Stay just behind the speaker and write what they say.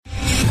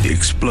the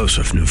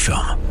explosive new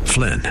film,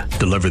 Flynn,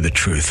 Deliver the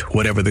Truth,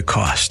 Whatever the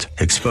Cost,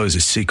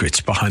 exposes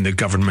secrets behind the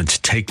government's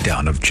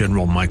takedown of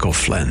General Michael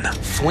Flynn.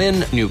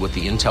 Flynn knew what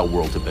the intel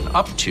world had been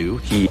up to.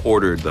 He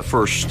ordered the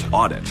first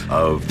audit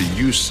of the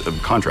use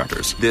of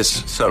contractors.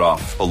 This set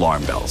off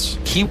alarm bells.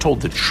 He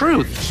told the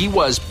truth. He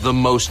was the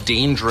most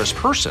dangerous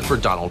person for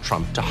Donald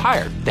Trump to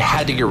hire. They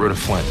had to get rid of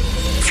Flynn.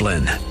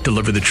 Flynn,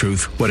 Deliver the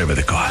Truth, Whatever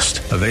the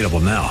Cost. Available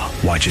now.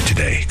 Watch it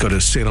today. Go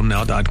to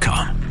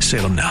salemnow.com.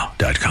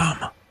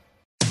 salemnow.com.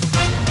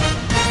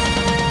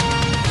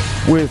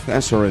 With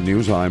SRN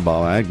News, I'm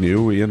Bob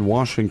Agnew in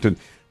Washington.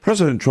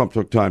 President Trump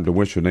took time to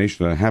wish the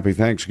nation a happy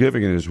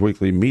Thanksgiving in his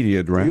weekly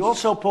media address. We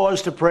also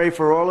pause to pray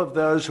for all of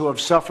those who have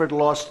suffered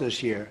loss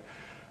this year,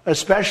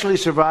 especially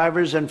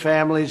survivors and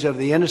families of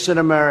the innocent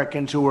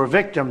Americans who were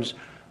victims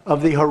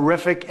of the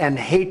horrific and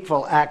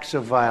hateful acts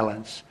of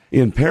violence.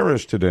 In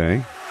Paris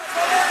today,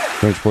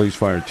 French police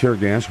fired tear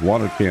gas,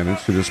 water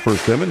cannons to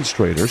disperse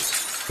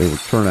demonstrators. They were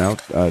turned out,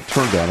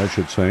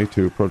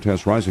 to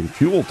protest rising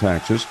fuel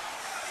taxes,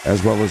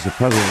 as well as the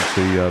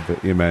presidency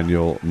of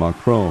Emmanuel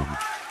Macron.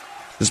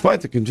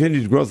 Despite the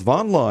continued growth of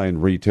online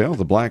retail,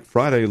 the Black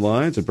Friday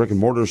lines at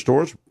brick-and-mortar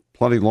stores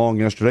plenty long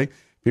yesterday.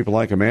 People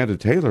like Amanda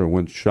Taylor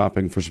went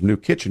shopping for some new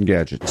kitchen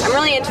gadgets. I'm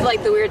really into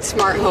the weird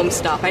smart home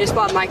stuff. I just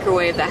bought a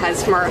microwave that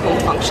has smart home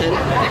function,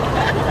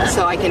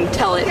 so I can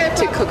tell it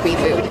to cook me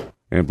food.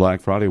 And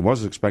Black Friday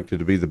was expected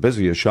to be the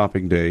busiest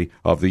shopping day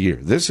of the year.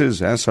 This is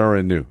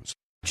SRN News.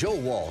 Joe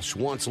Walsh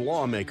wants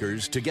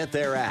lawmakers to get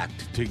their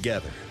act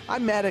together.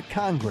 I'm mad at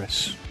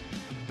Congress.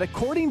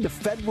 According to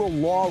federal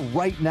law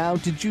right now,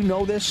 did you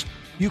know this?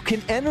 You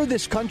can enter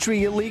this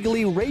country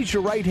illegally, raise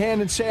your right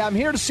hand and say, I'm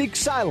here to seek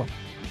asylum.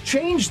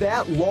 Change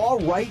that law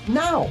right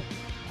now.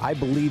 I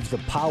believe the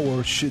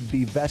power should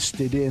be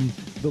vested in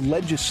the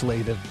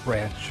legislative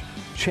branch.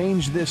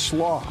 Change this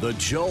law. The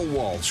Joe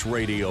Walsh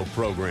Radio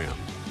Program.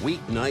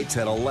 Weeknights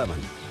at 11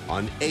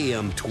 on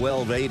AM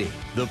 1280.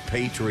 The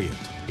Patriot.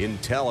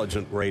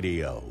 Intelligent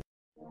Radio.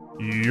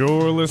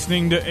 You're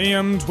listening to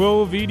AM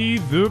 1280,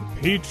 The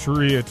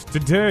Patriot.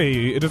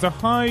 Today, it is a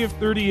high of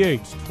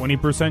 38,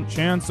 20%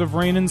 chance of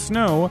rain and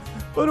snow,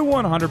 but a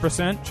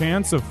 100%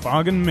 chance of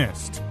fog and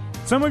mist.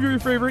 Some of your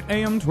favorite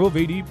AM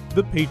 1280,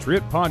 The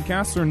Patriot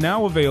podcasts are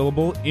now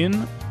available in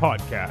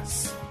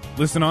podcasts.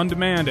 Listen on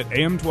demand at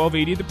AM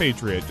 1280 The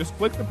Patriot. Just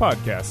click the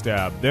podcast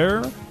tab.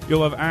 There,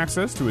 you'll have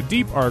access to a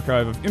deep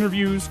archive of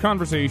interviews,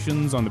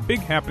 conversations on the big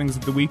happenings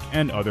of the week,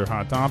 and other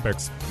hot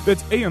topics.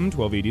 That's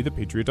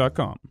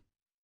AM1280thepatriot.com.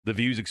 The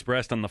views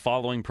expressed on the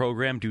following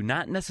program do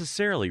not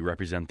necessarily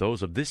represent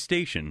those of this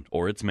station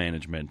or its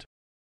management.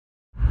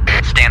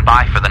 Stand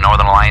by for the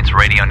Northern Alliance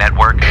Radio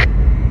Network.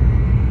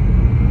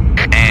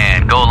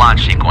 And go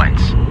launch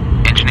sequence.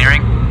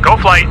 Engineering, go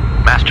flight.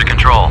 Master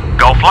control,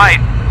 go flight.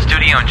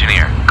 Studio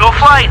engineer, go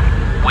flight.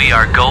 We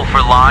are go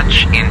for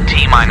launch in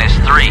T-minus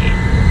 3, 2,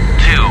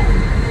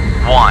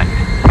 1.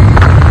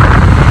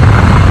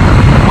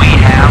 We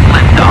have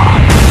liftoff.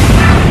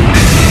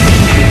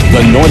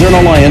 The Northern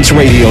Alliance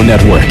Radio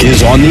Network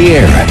is on the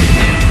air.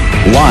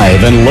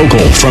 Live and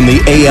local from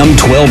the AM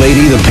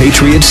 1280 The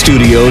Patriot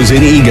Studios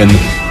in Eagan,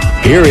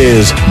 here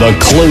is the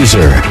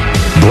closer,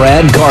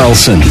 Brad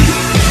Carlson.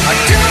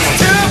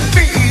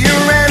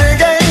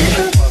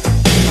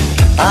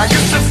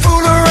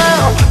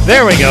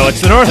 There we go.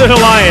 It's the Northern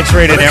Alliance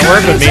Radio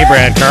Network with me,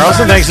 Brad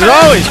Carlson. Thanks as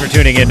always for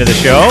tuning into the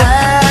show.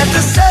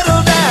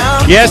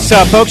 Yes,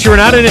 folks, you are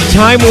not in a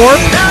time warp.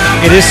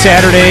 It is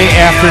Saturday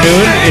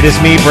afternoon. It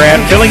is me, Brad,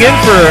 filling in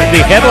for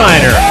the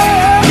headliner,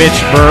 Mitch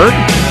Berg.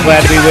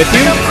 Glad to be with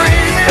you.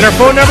 And our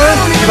phone number,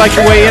 if you'd like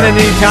to weigh in on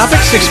any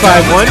topic,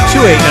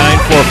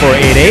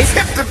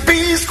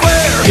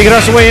 651-289-4488. You can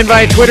also weigh in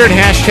via Twitter at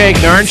hashtag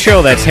NARN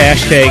Show. That's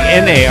hashtag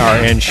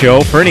NARN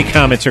Show for any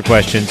comments or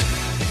questions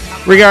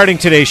regarding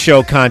today's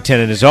show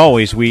content. And as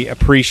always, we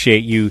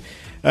appreciate you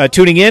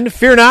tuning in.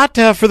 Fear not,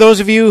 for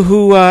those of you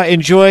who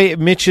enjoy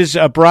Mitch's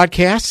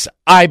broadcasts,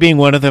 I being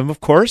one of them,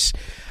 of course.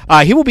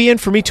 He will be in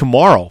for me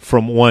tomorrow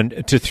from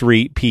 1 to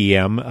 3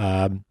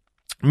 p.m.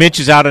 Mitch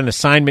is out on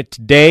assignment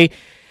today,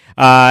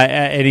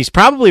 and he's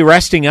probably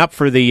resting up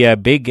for the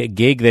big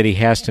gig that he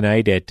has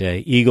tonight at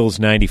Eagles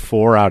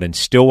 94 out in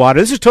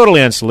Stillwater. This is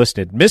totally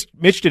unsolicited.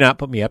 Mitch did not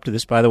put me up to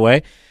this, by the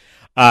way.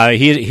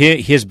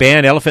 His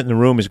band, Elephant in the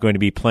Room, is going to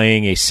be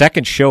playing a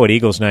second show at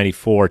Eagles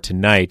 94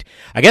 tonight.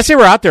 I guess they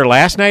were out there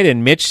last night,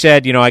 and Mitch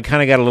said, I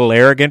kind of got a little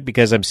arrogant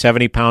because I'm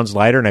 70 pounds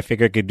lighter, and I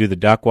figured I could do the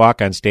duck walk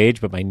on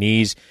stage, but my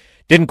knees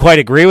didn't quite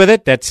agree with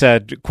it. That's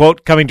a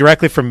quote coming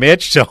directly from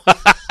Mitch, so...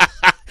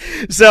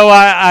 So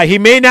he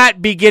may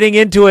not be getting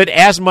into it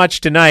as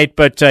much tonight,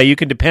 but you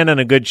can depend on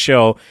a good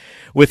show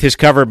with his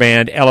cover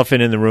band,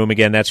 Elephant in the Room.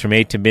 Again, that's from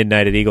 8 to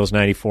midnight at Eagles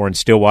 94 in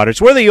Stillwater.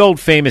 It's where the old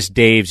famous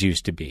Daves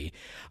used to be.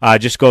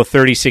 Just go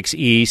 36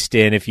 East,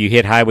 and if you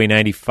hit Highway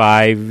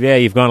 95,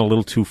 you've gone a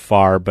little too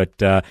far,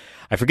 but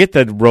I forget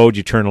the road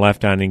you turn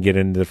left on and get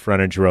into the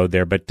frontage road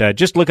there. But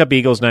just look up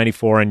Eagles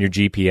 94 on your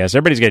GPS.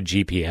 Everybody's got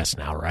GPS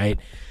now, right?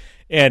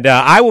 And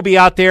I will be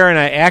out there, and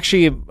I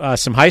actually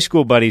some high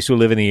school buddies who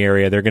live in the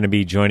area, they're going to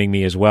be joining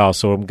me as well.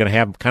 So I'm going to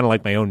have kind of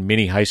like my own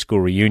mini high school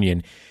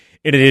reunion,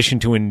 in addition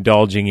to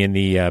indulging in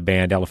the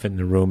band Elephant in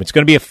the Room. It's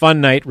going to be a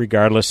fun night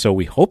regardless, so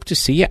we hope to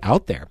see you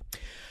out there.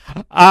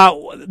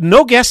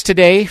 No guests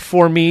today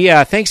for me.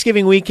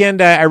 Thanksgiving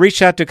weekend, I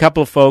reached out to a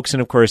couple of folks,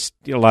 and of course,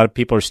 a lot of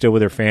people are still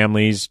with their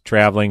families,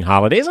 traveling,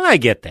 holidays, and I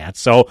get that.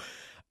 So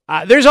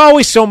there's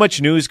always so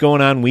much news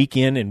going on week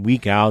in and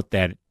week out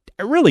that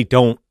I really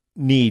don't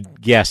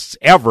need guests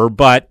ever,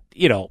 but,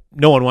 no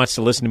one wants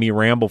to listen to me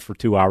ramble for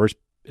 2 hours,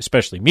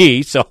 especially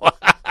me, so...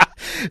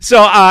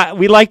 So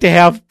we like to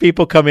have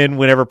people come in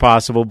whenever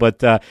possible,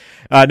 but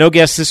no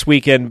guests this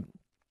weekend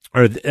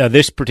or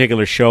this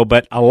particular show,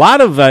 but a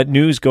lot of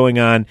news going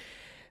on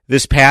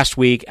this past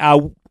week.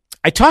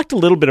 I talked a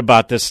little bit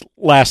about this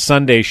last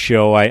Sunday's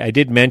show. I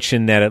did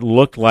mention that it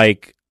looked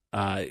like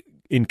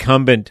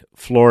incumbent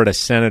Florida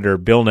Senator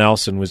Bill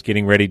Nelson was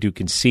getting ready to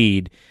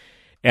concede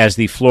as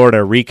the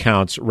Florida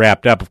recounts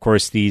wrapped up. Of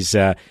course,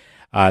 the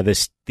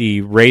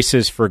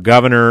races for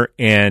governor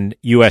and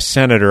U.S.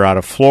 Senator out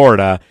of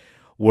Florida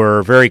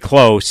were very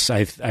close.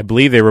 I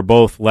believe they were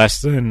both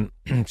less than,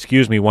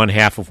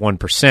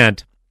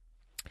 0.5%.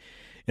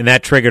 And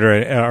that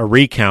triggered a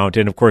recount.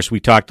 And, of course, we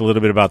talked a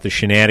little bit about the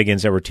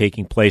shenanigans that were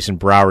taking place in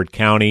Broward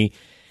County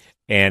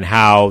and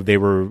how they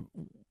were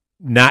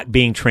not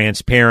being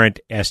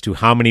transparent as to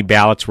how many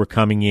ballots were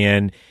coming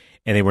in,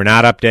 and they were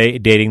not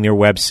updating their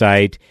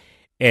website.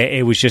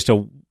 It was just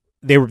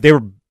they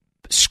were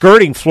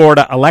skirting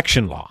Florida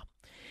election law.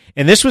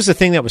 And this was the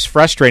thing that was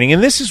frustrating.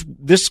 And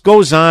this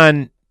goes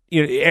on.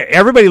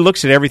 Everybody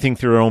looks at everything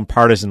through their own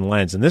partisan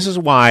lens, and this is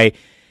why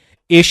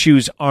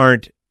issues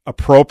aren't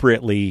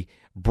appropriately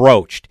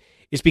broached,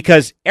 is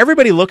because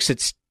everybody looks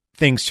at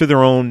things through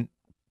their own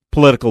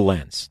political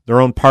lens, their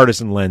own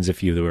partisan lens,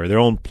 if you will, or their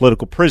own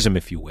political prism,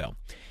 if you will.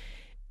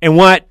 And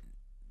what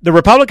the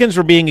Republicans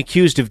were being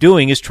accused of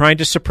doing is trying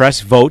to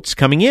suppress votes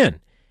coming in.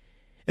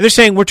 And they're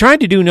saying, we're trying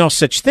to do no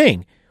such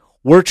thing.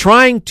 We're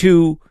trying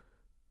to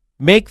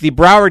make the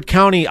Broward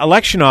County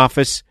election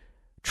office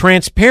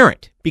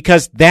transparent,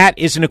 because that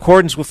is in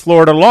accordance with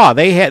Florida law.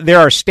 There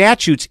are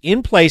statutes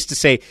in place to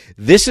say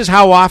this is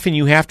how often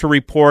you have to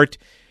report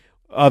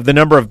of the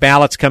number of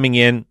ballots coming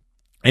in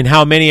and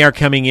how many are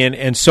coming in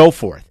and so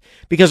forth.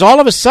 Because all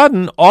of a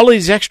sudden, all of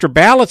these extra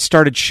ballots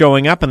started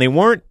showing up, and they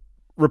weren't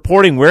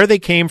reporting where they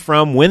came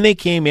from, when they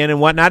came in, and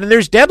whatnot, and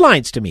there's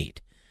deadlines to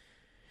meet.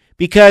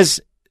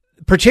 Because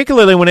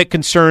particularly when it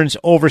concerns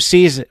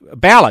overseas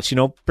ballots,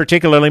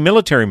 particularly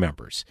military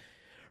members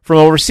from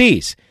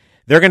overseas,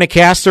 they're going to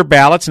cast their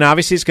ballots, and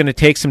obviously it's going to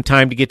take some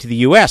time to get to the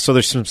U.S., so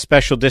there's some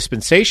special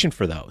dispensation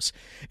for those.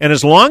 And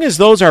as long as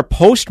those are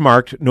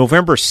postmarked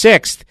November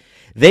 6th,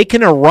 they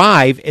can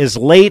arrive as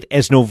late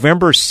as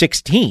November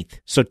 16th,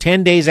 so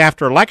 10 days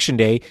after Election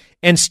Day,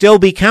 and still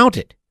be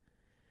counted.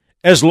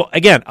 As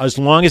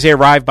long as they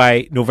arrive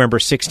by November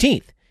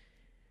 16th.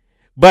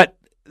 But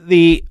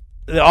the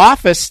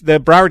office, the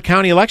Broward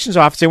County Elections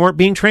Office, they weren't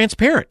being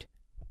transparent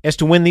as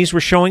to when these were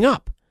showing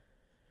up.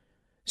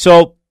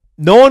 So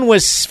no one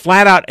was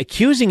flat out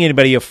accusing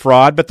anybody of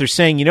fraud, but they're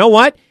saying, you know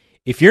what?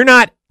 If you're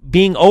not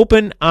being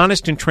open,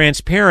 honest, and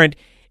transparent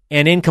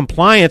and in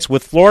compliance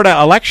with Florida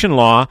election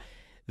law,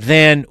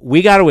 then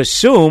we got to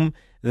assume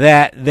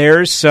that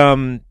there's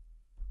some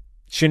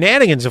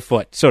shenanigans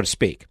afoot, so to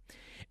speak.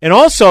 And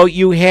also,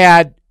 you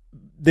had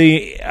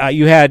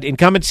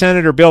incumbent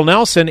Senator Bill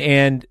Nelson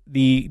and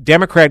the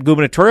Democrat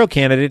gubernatorial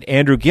candidate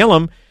Andrew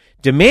Gillum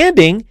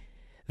demanding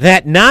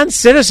that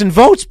non-citizen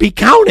votes be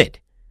counted.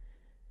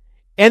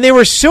 And they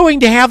were suing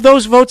to have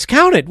those votes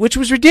counted, which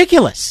was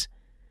ridiculous.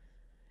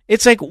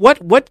 It's like,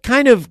 what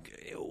kind of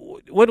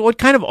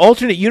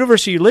alternate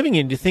universe are you living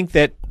in to think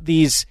that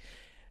these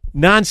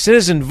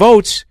non-citizen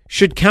votes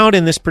should count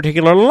in this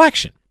particular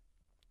election?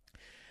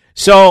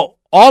 So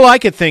all I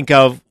could think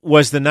of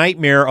was the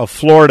nightmare of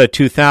Florida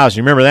 2000.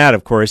 You remember that,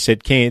 of course.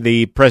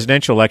 The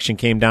presidential election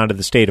came down to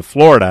the state of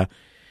Florida,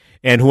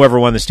 and whoever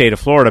won the state of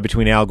Florida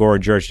between Al Gore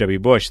and George W.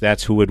 Bush,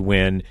 that's who would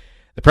win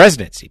the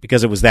presidency,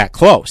 because it was that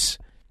close.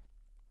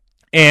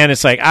 And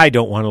it's like, I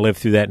don't want to live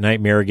through that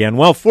nightmare again.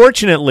 Well,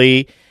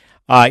 fortunately,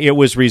 it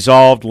was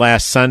resolved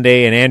last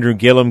Sunday, and Andrew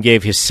Gillum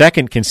gave his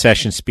second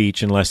concession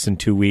speech in less than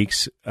 2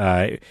 weeks,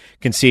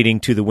 conceding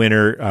to the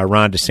winner,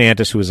 Ron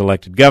DeSantis, who was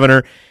elected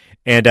governor.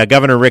 And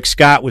Governor Rick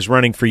Scott was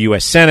running for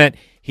U.S. Senate.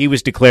 He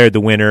was declared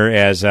the winner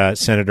as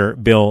Senator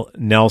Bill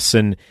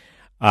Nelson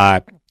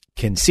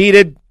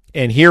conceded.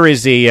 And here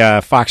is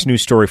a Fox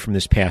News story from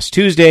this past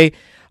Tuesday.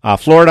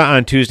 Florida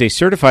on Tuesday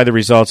certified the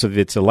results of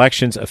its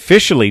elections,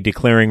 officially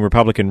declaring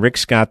Republican Rick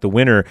Scott the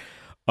winner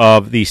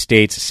of the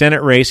state's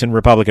Senate race and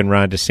Republican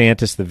Ron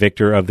DeSantis the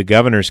victor of the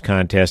governor's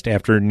contest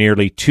after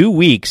nearly 2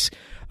 weeks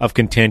of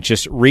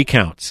contentious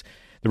recounts.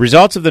 The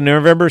results of the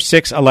November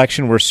 6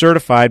 election were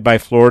certified by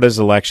Florida's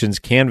Elections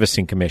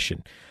Canvassing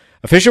Commission.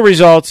 Official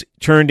results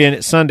turned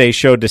in Sunday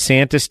showed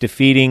DeSantis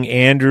defeating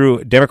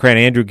Democrat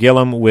Andrew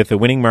Gillum with a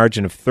winning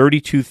margin of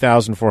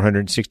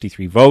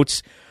 32,463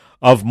 votes.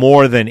 of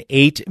more than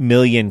 8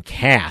 million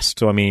cast.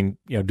 So, I mean,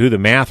 do the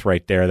math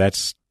right there.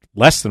 That's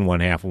less than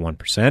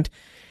 0.5%.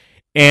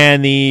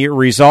 And the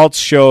results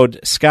showed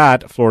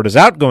Scott, Florida's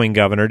outgoing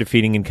governor,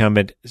 defeating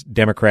incumbent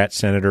Democrat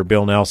Senator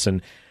Bill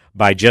Nelson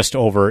by just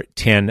over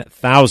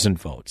 10,000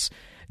 votes.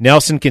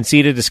 Nelson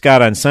conceded to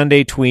Scott on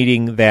Sunday,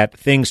 tweeting that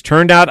things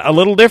turned out a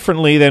little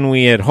differently than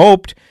we had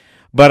hoped,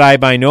 but I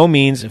by no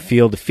means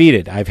feel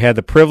defeated. I've had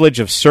the privilege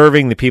of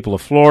serving the people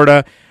of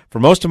Florida for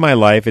most of my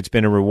life. It's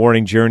been a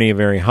rewarding journey, a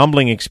very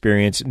humbling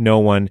experience. No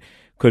one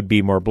could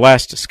be more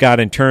blessed. Scott,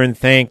 in turn,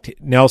 thanked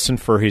Nelson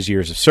for his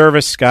years of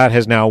service. Scott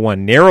has now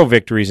won narrow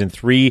victories in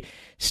 3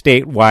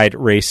 statewide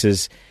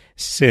races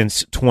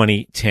since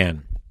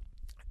 2010.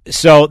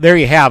 So there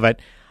you have it.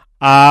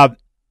 And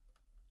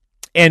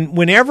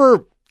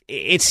whenever,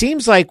 it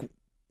seems like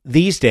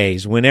these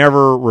days,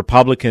 whenever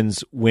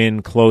Republicans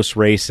win close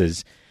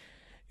races,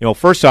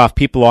 first off,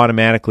 people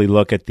automatically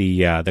look at the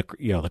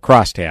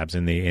crosstabs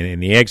in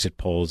the exit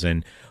polls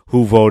and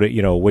who voted,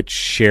 which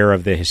share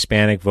of the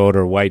Hispanic vote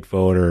or white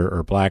vote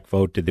or black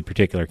vote did the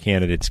particular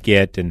candidates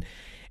get, and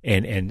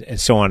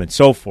so on and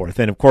so forth.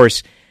 And of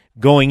course,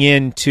 going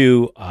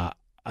into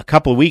a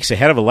couple of weeks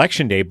ahead of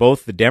Election Day,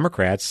 both the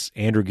Democrats,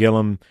 Andrew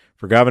Gillum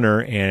for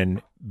governor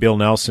and Bill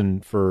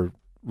Nelson for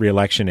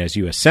re-election as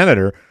U.S.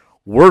 Senator,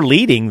 were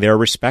leading their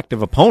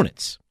respective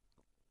opponents.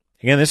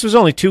 Again, this was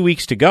only 2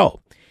 weeks to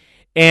go.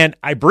 And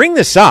I bring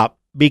this up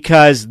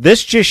because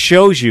this just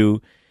shows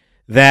you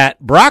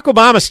that Barack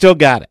Obama still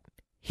got it.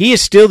 He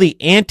is still the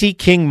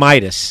anti-King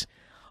Midas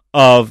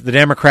of the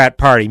Democrat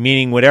Party,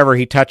 meaning whatever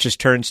he touches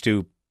turns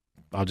to,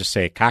 I'll just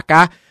say,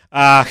 caca.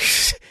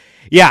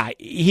 Yeah,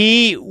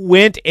 he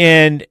went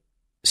and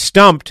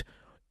stumped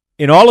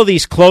in all of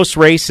these close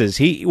races.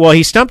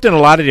 He stumped in a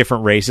lot of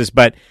different races,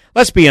 but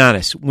let's be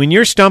honest. When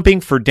you're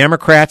stumping for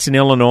Democrats in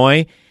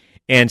Illinois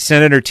and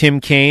Senator Tim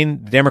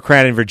Kaine,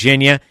 Democrat in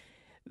Virginia,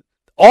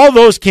 all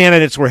those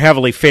candidates were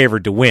heavily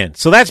favored to win.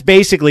 So that's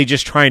basically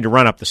just trying to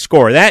run up the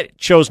score. That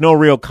shows no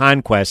real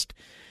conquest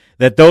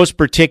that those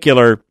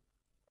particular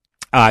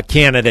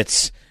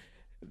candidates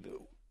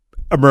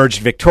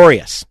emerged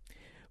victorious.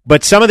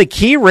 But some of the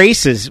key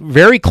races,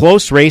 very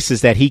close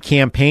races that he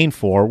campaigned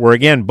for were,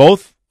 again,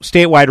 both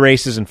statewide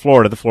races in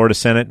Florida, the Florida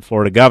Senate and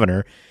Florida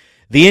governor.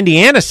 The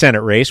Indiana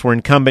Senate race, where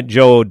incumbent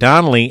Joe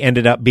Donnelly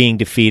ended up being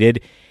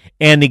defeated,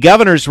 and the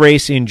governor's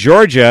race in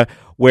Georgia,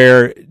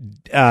 where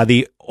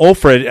the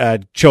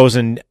Ofra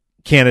chosen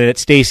candidate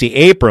Stacey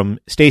Abrams,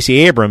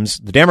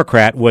 the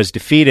Democrat, was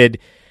defeated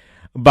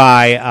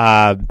by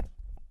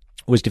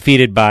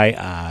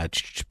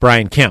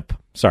Brian Kemp.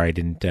 Sorry, I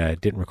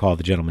didn't recall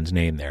the gentleman's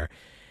name there.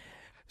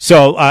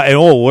 So,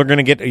 we're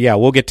going to get,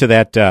 we'll get to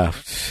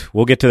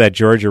that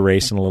Georgia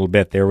race in a little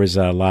bit. There was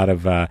a lot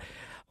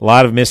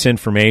of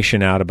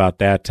misinformation out about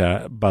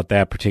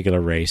that particular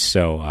race.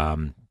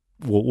 So,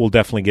 we'll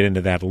definitely get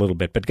into that a little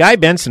bit. But Guy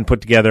Benson put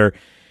together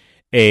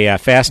a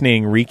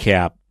fascinating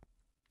recap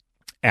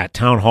at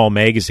Town Hall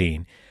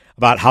Magazine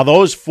about how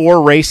those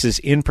 4 races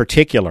in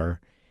particular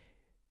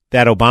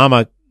that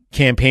Obama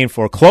campaigned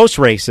for, close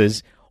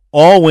races,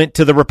 all went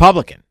to the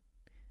Republican.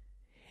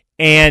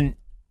 And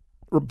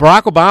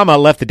Barack Obama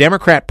left the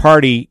Democrat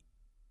Party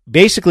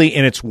basically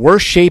in its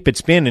worst shape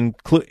it's been,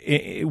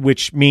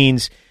 which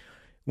means,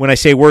 when I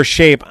say worst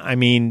shape, I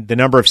mean the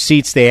number of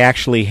seats they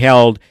actually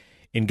held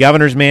in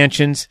governor's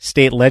mansions,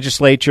 state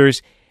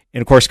legislatures,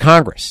 and, of course,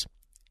 Congress.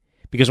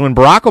 Because when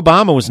Barack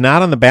Obama was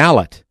not on the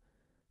ballot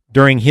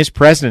during his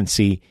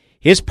presidency,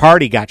 his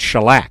party got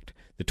shellacked.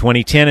 The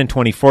 2010 and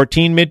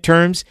 2014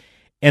 midterms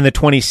and the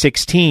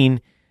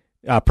 2016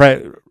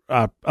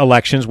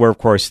 elections, where, of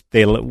course,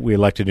 we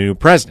elected a new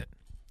president.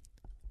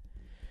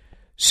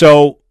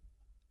 So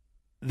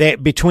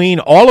between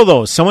all of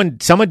those, someone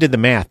did the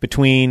math.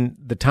 Between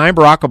the time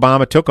Barack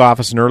Obama took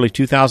office in early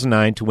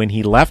 2009 to when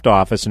he left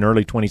office in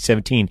early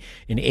 2017,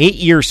 an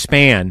 8-year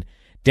span,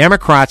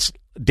 Democrats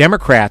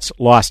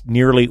lost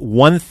nearly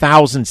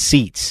 1,000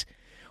 seats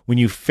when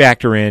you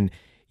factor in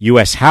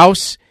U.S.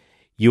 House,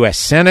 U.S.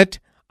 Senate,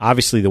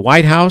 obviously the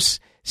White House,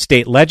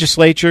 state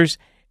legislatures,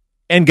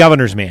 and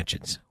governor's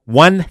mansions.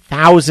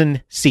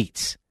 1,000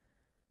 seats.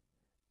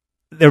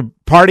 The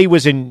party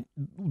was in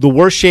the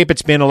worst shape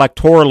it's been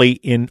electorally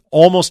in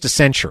almost a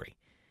century.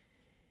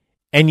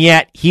 And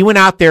yet he went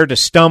out there to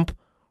stump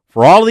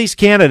for all of these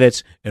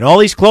candidates in all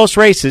these close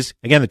races.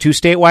 Again, the 2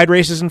 statewide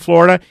races in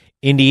Florida,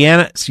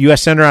 Indiana,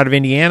 U.S. Senator out of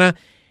Indiana,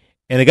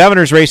 and the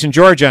governor's race in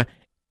Georgia,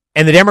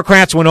 and the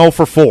Democrats went 0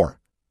 for 4.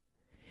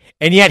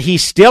 And yet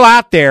he's still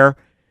out there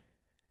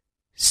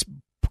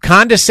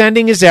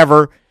condescending as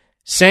ever,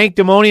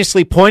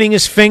 sanctimoniously pointing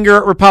his finger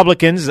at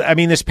Republicans. I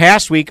mean, this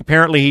past week,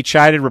 apparently he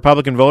chided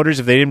Republican voters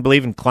if they didn't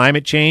believe in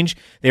climate change.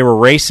 They were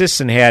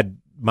racist and had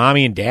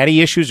mommy and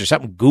daddy issues or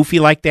something goofy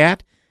like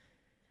that.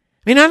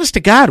 I mean, honest to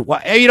God,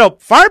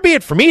 far be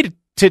it for me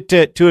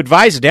to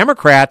advise the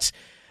Democrats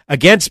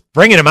against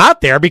bringing him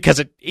out there,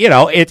 because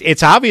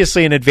it's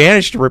obviously an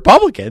advantage to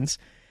Republicans.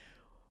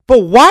 But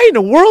why in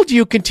the world do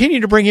you continue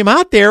to bring him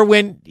out there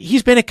when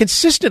he's been a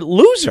consistent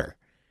loser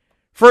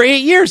for 8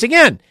 years?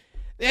 Again,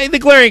 The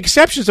glaring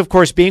exceptions, of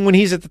course, being when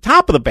he's at the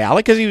top of the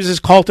ballot because he was his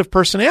cult of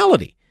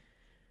personality.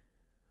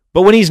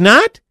 But when he's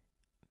not,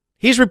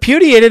 he's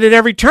repudiated at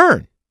every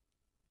turn.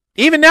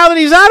 Even now that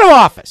he's out of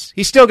office,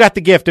 he's still got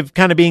the gift of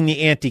kind of being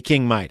the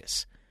anti-King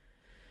Midas.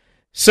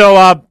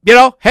 So,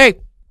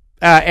 hey,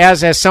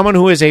 as someone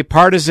who is a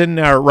partisan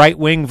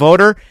right-wing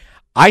voter,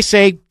 I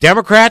say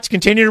Democrats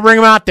continue to bring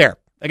him out there.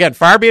 Again,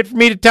 far be it for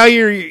me to tell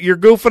you you're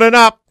goofing it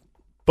up,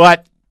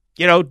 but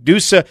do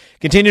so.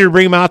 Continue to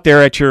bring him out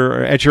there at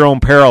your own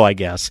peril, I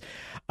guess.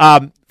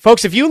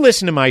 Folks, if you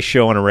listen to my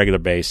show on a regular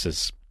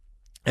basis,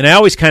 and I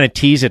always kind of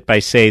tease it by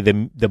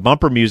saying the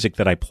bumper music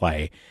that I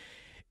play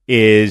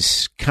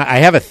is, I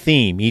have a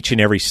theme each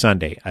and every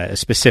Sunday, a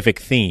specific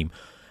theme.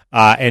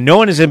 And no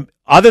one is,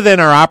 other than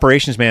our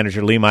operations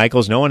manager, Lee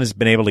Michaels, no one has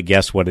been able to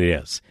guess what it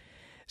is.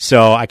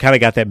 So I kind of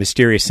got that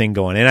mysterious thing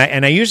going.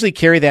 And I usually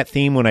carry that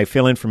theme when I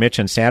fill in for Mitch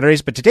on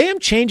Saturdays, but today I'm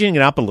changing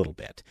it up a little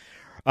bit.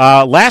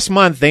 Last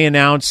month they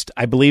announced,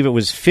 I believe it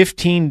was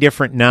 15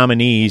 different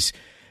nominees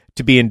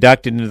to be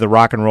inducted into the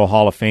Rock and Roll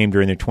Hall of Fame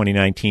during the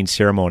 2019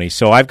 ceremony.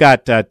 So I've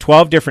got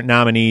 12 different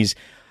nominees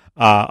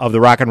of the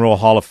Rock and Roll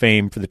Hall of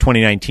Fame for the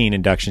 2019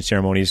 induction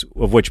ceremonies,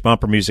 of which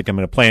bumper music I'm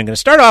going to play. I'm going to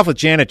start off with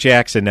Janet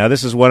Jackson. Now,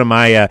 this is one of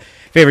my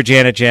favorite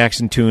Janet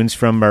Jackson tunes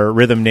from her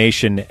Rhythm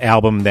Nation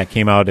album that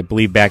came out, I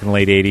believe, back in the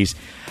late 80s.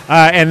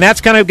 And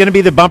that's kind of going to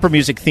be the bumper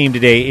music theme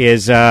today,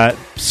 is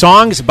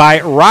songs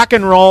by Rock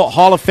and Roll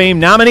Hall of Fame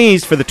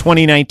nominees for the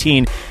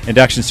 2019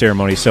 induction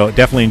ceremony. So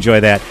definitely enjoy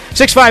that.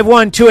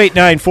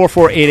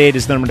 651-289-4488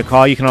 is the number to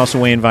call. You can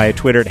also weigh in via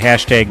Twitter at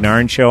hashtag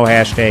Narn Show,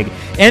 hashtag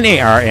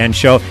NARN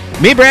Show.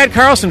 Me, Brad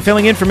Carlson,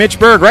 filling in for Mitch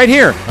Berg right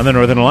here on the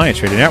Northern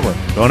Alliance Radio Network.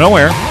 Go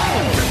nowhere.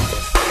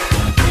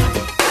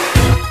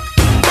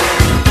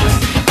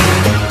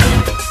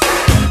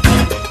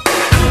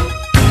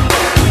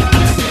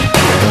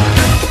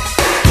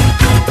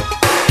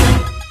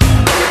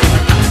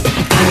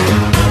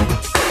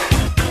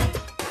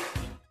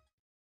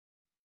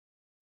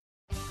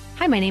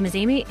 Hi, my name is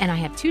Amy, and I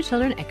have 2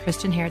 children at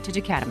Christian Heritage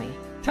Academy.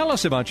 Tell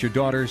us about your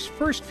daughter's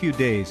first few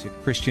days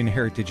at Christian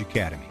Heritage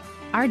Academy.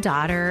 Our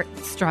daughter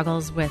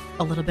struggles with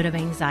a little bit of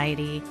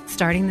anxiety.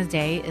 Starting the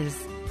day is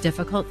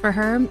difficult for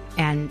her,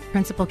 and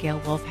Principal Gail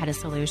Wolf had a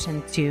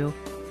solution to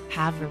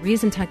have a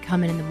reason to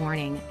come in the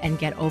morning and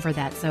get over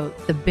that. So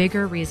the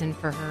bigger reason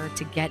for her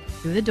to get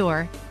through the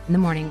door in the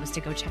morning was to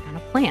go check on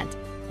a plant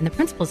in the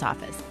principal's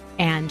office.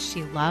 And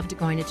she loved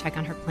going to check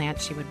on her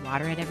plant. She would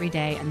water it every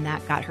day, and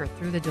that got her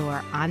through the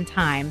door on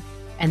time.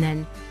 And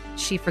then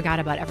she forgot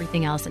about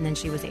everything else, and then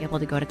she was able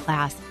to go to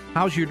class.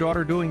 How's your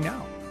daughter doing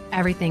now?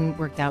 Everything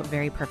worked out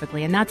very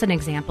perfectly, and that's an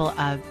example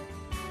of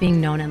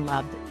being known and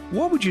loved.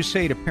 What would you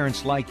say to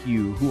parents like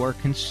you who are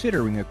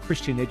considering a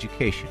Christian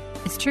education?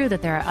 It's true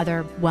that there are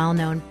other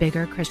well-known,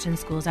 bigger Christian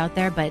schools out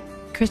there, but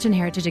Christian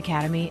Heritage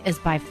Academy is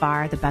by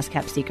far the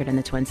best-kept secret in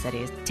the Twin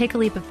Cities. Take a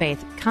leap of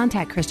faith.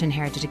 Contact Christian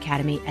Heritage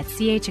Academy at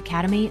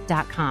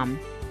chacademy.com.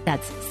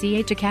 That's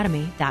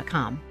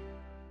chacademy.com.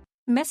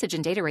 Message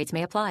and data rates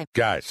may apply.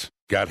 Guys,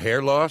 got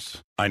hair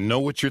loss? I know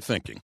what you're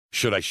thinking.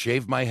 Should I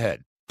shave my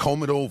head?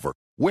 Comb it over?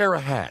 Wear a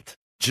hat?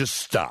 Just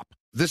stop.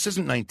 This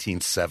isn't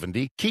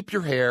 1970. Keep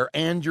your hair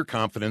and your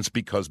confidence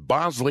because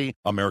Bosley,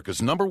 America's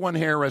 #1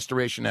 hair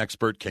restoration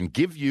expert, can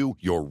give you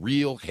your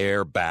real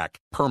hair back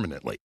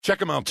permanently. Check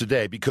them out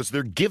today because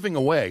they're giving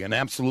away an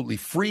absolutely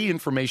free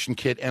information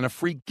kit and a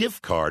free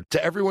gift card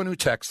to everyone who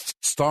texts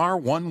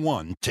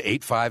 *11 to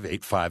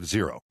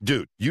 85850.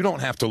 Dude, you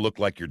don't have to look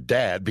like your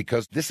dad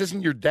because this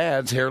isn't your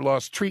dad's hair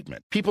loss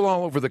treatment. People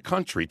all over the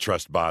country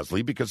trust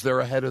Bosley because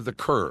they're ahead of the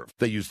curve.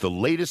 They use the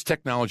latest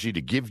technology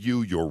to give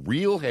you your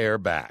real hair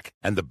back.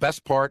 And the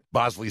best part,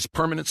 Bosley's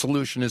permanent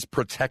solution is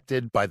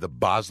protected by the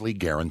Bosley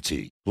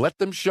Guarantee. Let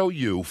them show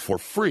you for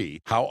free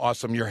how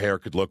awesome your hair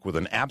could look with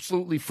an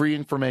absolutely free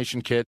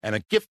information kit and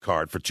a gift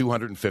card for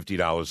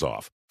 $250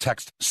 off.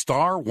 Text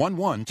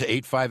 *11 to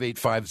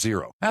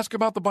 85850. Ask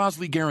about the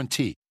Bosley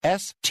Guarantee.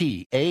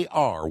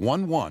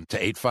 STAR11 to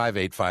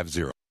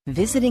 85850.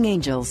 Visiting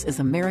Angels is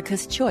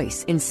America's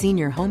choice in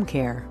senior home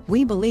care.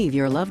 We believe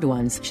your loved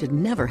ones should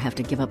never have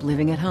to give up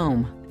living at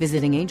home.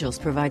 Visiting Angels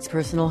provides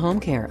personal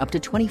home care up to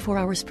 24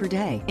 hours per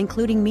day,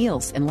 including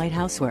meals and light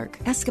housework.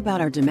 Ask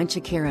about our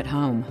dementia care at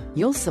home.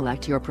 You'll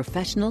select your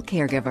professional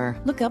caregiver.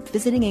 Look up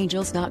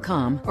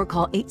visitingangels.com or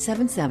call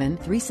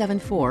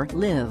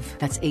 877-374-LIVE.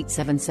 That's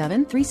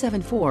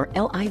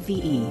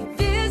 877-374-LIVE.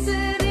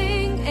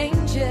 Visiting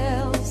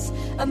Angels,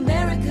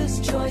 America's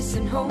choice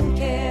in home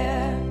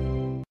care.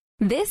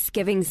 This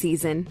giving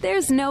season,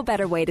 there's no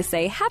better way to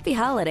say happy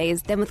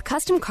holidays than with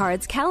custom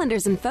cards,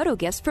 calendars, and photo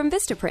gifts from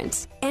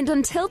Vistaprint. And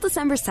until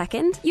December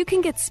 2nd, you can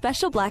get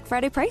special Black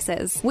Friday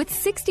prices with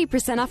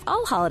 60% off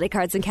all holiday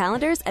cards and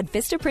calendars at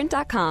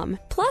Vistaprint.com.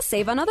 Plus,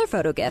 save on other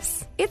photo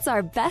gifts. It's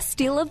our best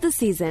deal of the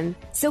season.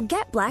 So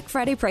get Black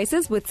Friday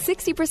prices with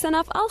 60%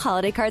 off all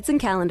holiday cards and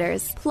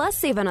calendars. Plus,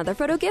 save on other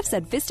photo gifts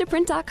at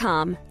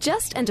Vistaprint.com.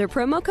 Just enter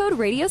promo code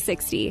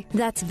Radio60.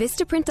 That's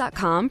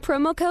Vistaprint.com,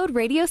 promo code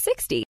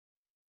Radio60.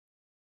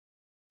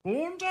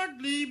 Montag,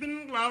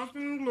 lieben,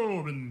 Glauben,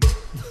 Globen.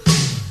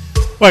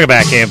 Welcome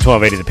back, AM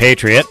 1280 The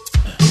Patriot.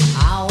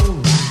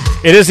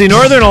 It is the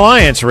Northern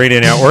Alliance Radio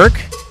Network.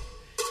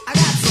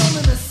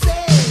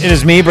 It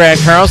is me, Brad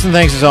Carlson.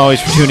 Thanks as always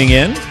for tuning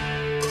in.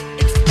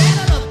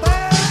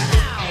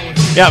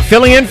 Yeah,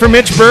 filling in for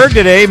Mitch Berg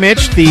today.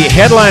 Mitch, the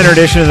headliner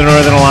edition of the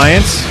Northern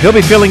Alliance. He'll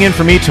be filling in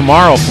for me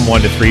tomorrow from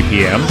 1 to 3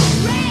 p.m.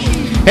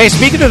 Hey,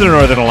 speaking of the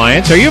Northern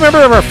Alliance, are you a member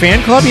of our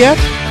fan club yet?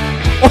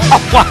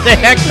 Why the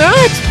heck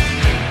not?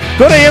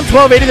 Go to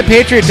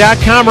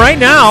am1280thepatriot.com right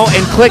now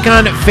and click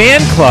on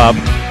Fan Club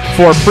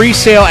for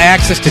pre-sale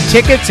access to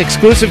tickets,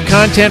 exclusive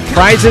content,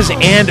 prizes,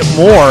 and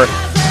more.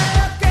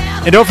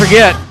 And don't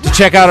forget to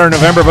check out our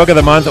November book of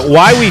the month,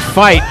 Why We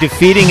Fight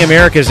Defeating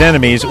America's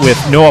Enemies with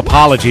No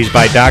Apologies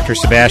by Dr.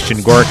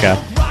 Sebastian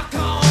Gorka.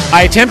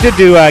 I attempted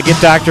to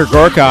get Dr.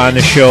 Gorka on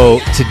the show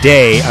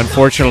today.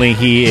 Unfortunately,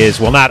 he's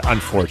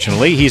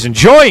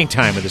enjoying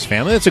time with his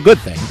family. That's a good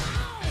thing.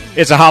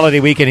 It's a holiday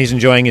weekend. He's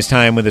enjoying his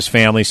time with his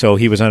family, so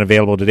he was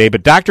unavailable today.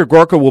 But Dr.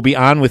 Gorka will be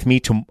on with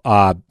me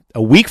a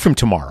week from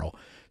tomorrow.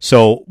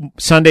 So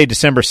Sunday,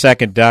 December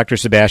 2nd, Dr.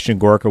 Sebastian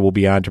Gorka will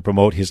be on to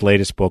promote his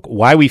latest book,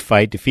 Why We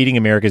Fight, Defeating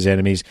America's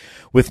Enemies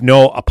with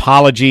No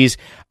Apologies.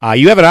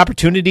 You have an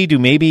opportunity to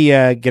maybe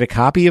get a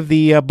copy of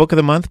the book of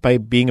the month by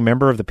being a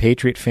member of the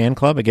Patriot Fan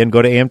Club. Again,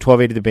 go to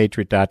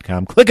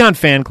am1280thepatriot.com, click on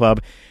Fan Club,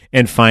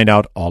 and find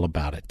out all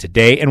about it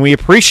today. And we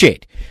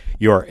appreciate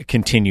your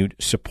continued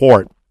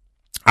support.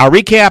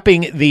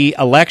 Recapping the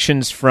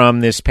elections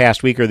from this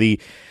past week, or the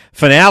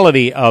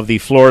finality of the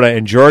Florida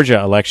and Georgia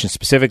election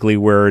specifically,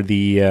 where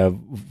the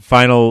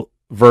final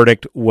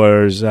verdict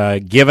was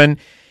given.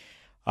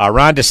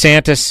 Ron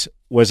DeSantis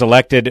was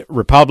elected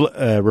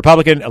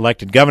Republican,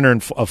 elected governor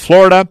of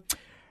Florida.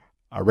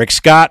 Rick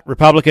Scott,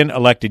 Republican,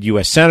 elected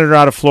U.S. Senator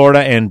out of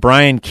Florida. And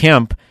Brian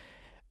Kemp,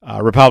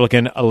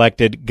 Republican,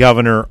 elected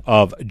governor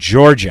of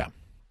Georgia.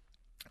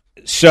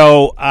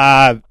 So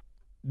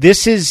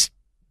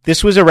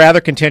this was a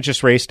rather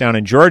contentious race down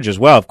in Georgia as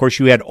well. Of course,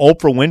 you had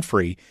Oprah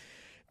Winfrey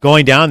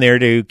going down there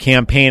to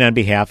campaign on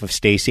behalf of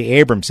Stacey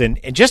Abrams. And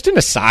just an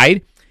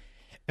aside,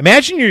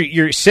 imagine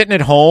you're sitting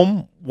at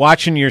home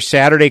watching your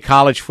Saturday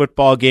college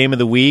football game of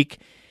the week,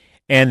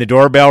 and the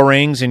doorbell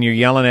rings, and you're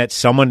yelling at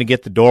someone to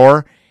get the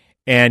door,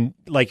 and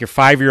like your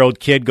 5-year-old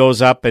kid goes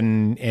up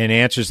and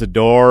answers the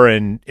door,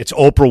 and it's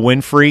Oprah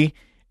Winfrey,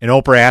 and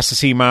Oprah asks to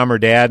see mom or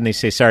dad, and they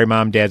say, sorry,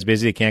 mom, dad's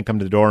busy, they can't come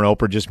to the door, and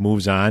Oprah just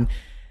moves on.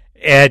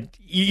 And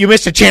you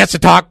missed a chance to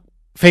talk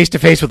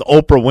face-to-face with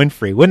Oprah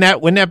Winfrey.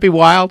 Wouldn't that be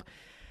wild?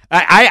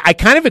 I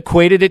kind of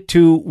equated it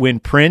to when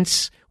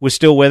Prince was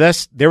still with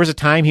us. There was a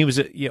time he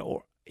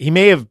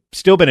may have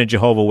still been a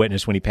Jehovah's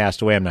Witness when he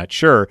passed away, I'm not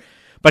sure.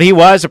 But he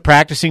was a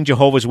practicing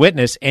Jehovah's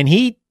Witness, and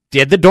he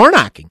did the door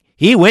knocking.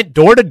 He went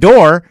door to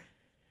door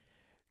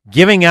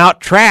giving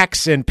out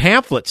tracts and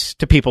pamphlets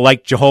to people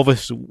like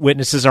Jehovah's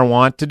Witnesses are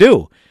wont to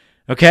do.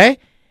 Okay?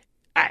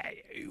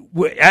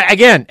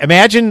 Again,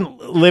 imagine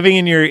living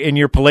in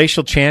your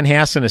palatial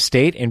Chanhassen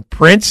estate and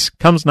Prince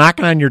comes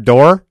knocking on your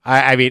door.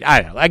 I mean,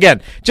 I don't know.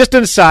 Again, just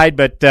an aside,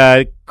 but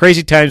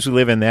crazy times we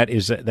live in, that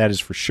is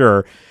for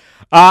sure.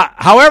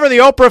 However, the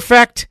Oprah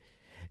effect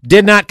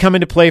did not come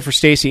into play for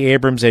Stacey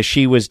Abrams as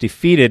she was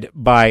defeated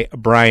by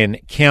Brian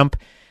Kemp.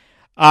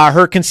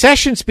 Her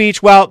concession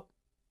speech, well,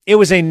 it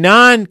was a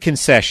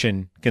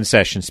non-concession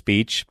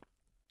speech,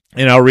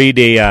 and I'll read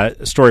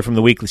a story from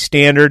the Weekly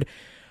Standard.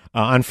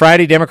 On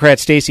Friday, Democrat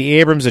Stacey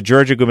Abrams, a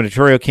Georgia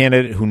gubernatorial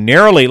candidate who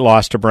narrowly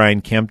lost to Brian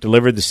Kemp,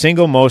 delivered the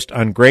single most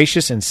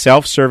ungracious and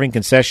self-serving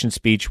concession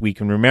speech we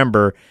can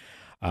remember.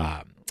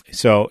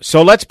 So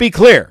let's be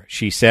clear,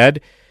 she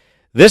said.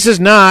 This is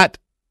not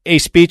a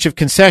speech of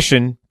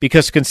concession,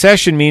 because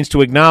concession means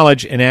to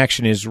acknowledge an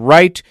action is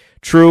right,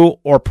 true,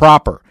 or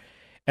proper.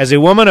 As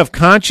a woman of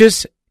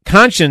conscience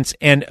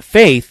and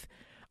faith,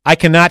 I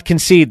cannot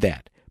concede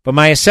that. But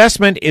my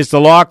assessment is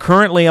the law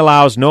currently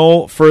allows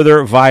no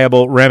further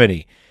viable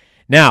remedy.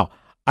 Now,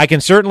 I can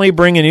certainly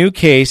bring a new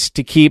case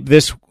to keep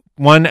this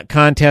one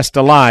contest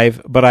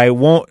alive, but I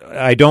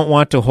don't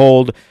want to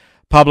hold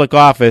public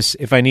office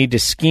if I need to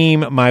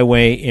scheme my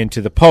way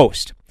into the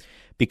post.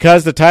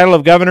 Because the title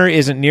of governor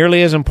isn't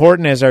nearly as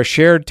important as our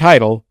shared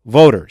title,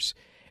 voters.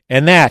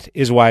 And that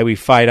is why we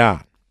fight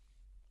on.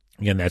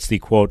 Again, that's the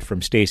quote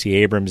from Stacey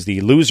Abrams, the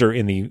loser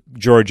in the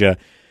Georgia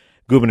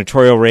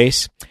gubernatorial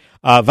race.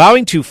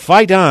 Vowing to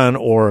fight on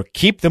or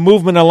keep the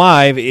movement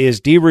alive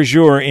is de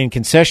rigueur in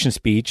concession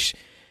speeches,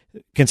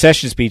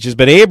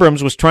 but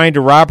Abrams was trying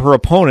to rob her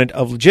opponent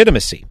of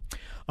legitimacy.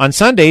 On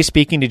Sunday,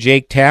 speaking to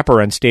Jake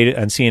Tapper on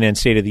CNN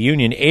State of the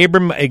Union,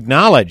 Abrams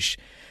acknowledged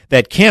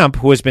that Kemp,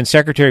 who has been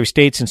Secretary of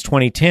State since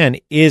 2010,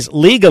 is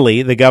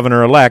legally the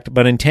governor-elect,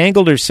 but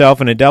entangled herself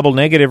in a double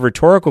negative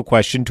rhetorical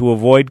question to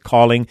avoid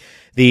calling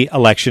the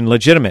election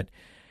legitimate.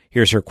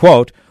 Here's her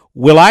quote.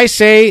 Will I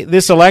say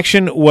this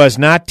election was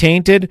not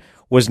tainted,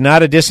 was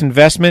not a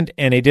disinvestment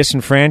and a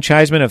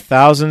disenfranchisement of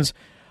thousands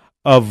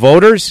of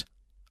voters?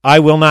 I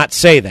will not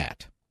say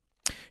that.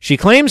 She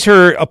claims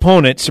her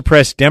opponent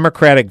suppressed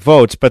Democratic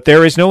votes, but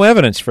there is no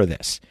evidence for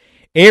this.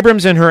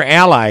 Abrams and her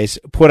allies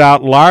put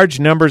out large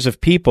numbers of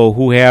people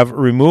who have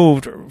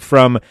removed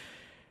from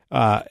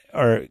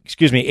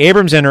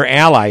Abrams and her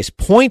allies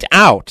point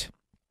out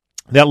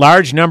that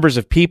large numbers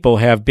of people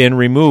have been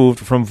removed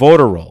from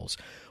voter rolls,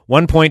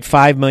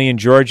 1.5 million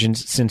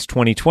Georgians since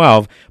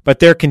 2012, but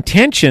their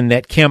contention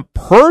that Kemp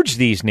purged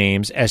these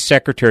names as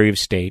Secretary of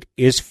State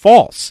is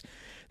false.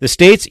 The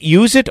state's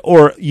use it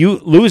or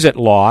lose it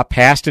law,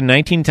 passed in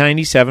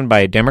 1997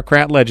 by a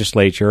Democrat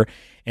legislature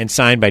and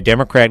signed by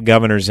Democrat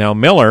Governor Zell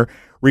Miller,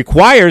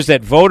 requires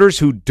that voters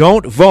who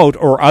don't vote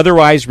or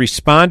otherwise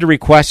respond to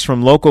requests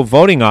from local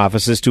voting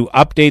offices to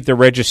update their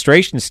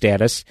registration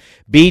status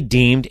be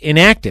deemed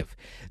inactive.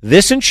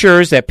 This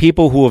ensures that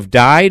people who have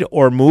died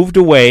or moved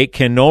away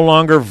can no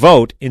longer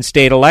vote in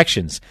state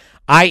elections,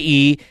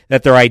 i.e.,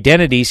 that their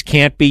identities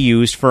can't be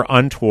used for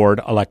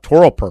untoward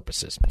electoral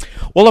purposes.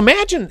 Well,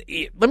 imagine,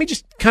 let me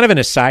just kind of an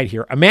aside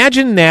here.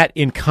 Imagine that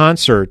in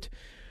concert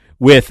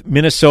with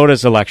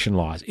Minnesota's election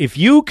laws. If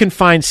you can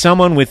find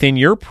someone within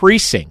your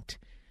precinct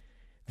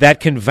that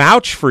can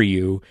vouch for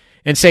you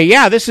and say,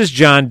 yeah, this is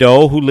John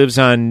Doe who lives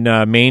on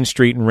Main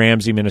Street in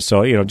Ramsey,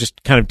 Minnesota,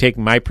 just kind of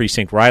taking my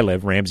precinct where I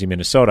live, Ramsey,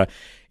 Minnesota.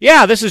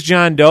 Yeah, this is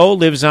John Doe,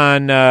 lives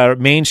on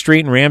Main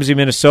Street in Ramsey,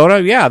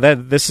 Minnesota. Yeah,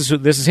 this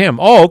is him.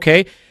 Oh,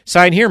 okay.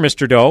 Sign here,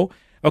 Mr. Doe.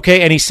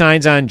 Okay, and he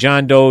signs on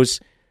John Doe's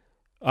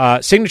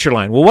signature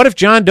line. Well, what if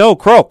John Doe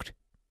croaked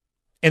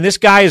and this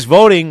guy is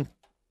voting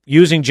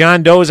using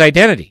John Doe's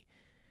identity?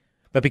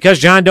 But because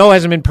John Doe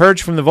hasn't been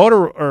purged from the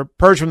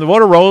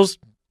voter rolls,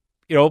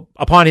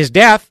 upon his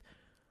death,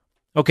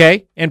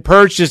 okay, and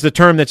purged is the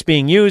term that's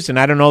being used, and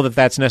I don't know that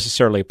that's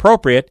necessarily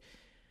appropriate,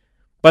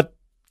 but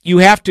you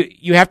have to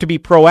be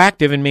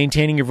proactive in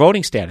maintaining your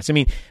voting status. I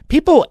mean,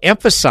 people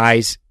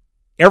emphasize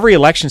every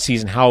election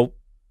season how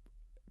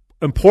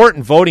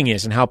important voting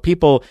is and how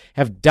people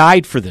have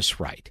died for this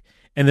right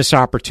and this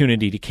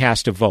opportunity to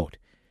cast a vote.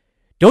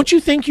 Don't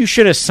you think you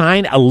should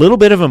assign a little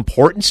bit of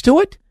importance to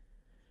it?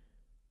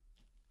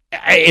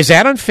 Is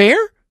that unfair?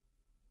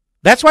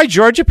 That's why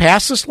Georgia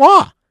passed this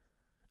law.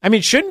 I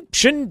mean,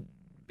 shouldn't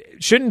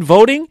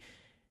voting,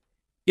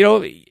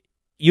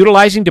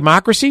 utilizing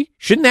democracy,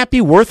 shouldn't that be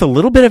worth a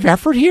little bit of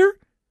effort here?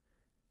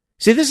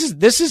 See,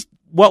 this is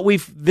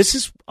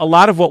a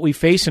lot of what we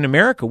face in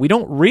America. We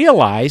don't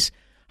realize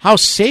how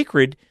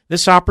sacred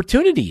this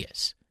opportunity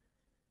is.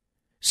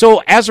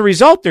 So as a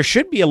result, there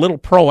should be a little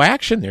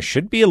proaction. There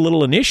should be a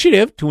little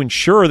initiative to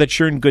ensure that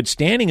you're in good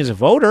standing as a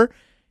voter.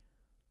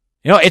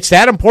 It's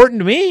that important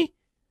to me.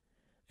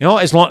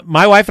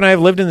 My wife and I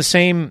have lived in the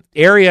same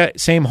area,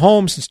 same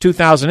home since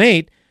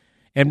 2008,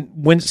 and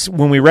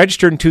when we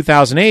registered in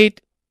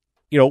 2008,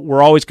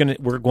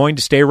 we're going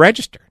to stay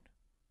registered,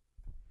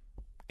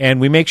 and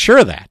we make sure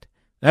of that.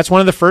 That's one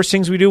of the first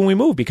things we do when we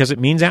move because it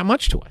means that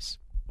much to us.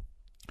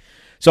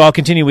 So I'll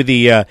continue with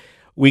the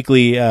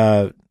weekly.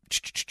 I'll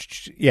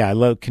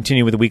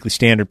continue with the weekly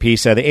standard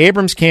piece. The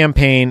Abrams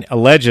campaign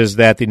alleges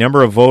that the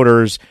number of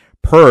voters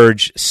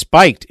purge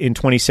spiked in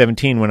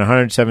 2017 when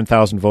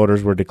 107,000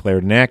 voters were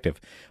declared inactive.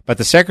 But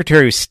the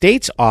Secretary of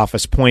State's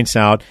office points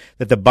out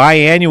that the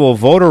biannual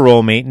voter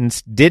roll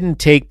maintenance didn't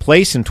take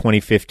place in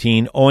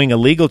 2015 owing to a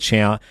legal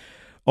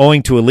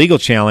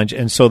challenge,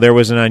 and so there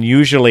was an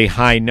unusually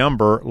high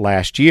number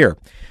last year.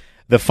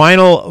 The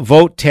final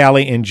vote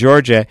tally in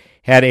Georgia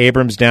had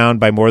Abrams down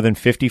by more than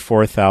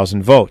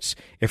 54,000 votes.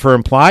 If her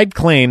implied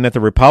claim that the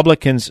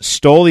Republicans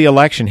stole the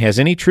election has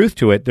any truth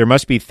to it, there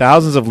must be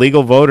thousands of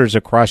legal voters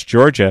across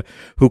Georgia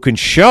who can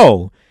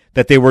show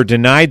that they were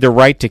denied the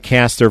right to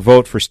cast their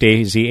vote for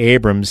Stacey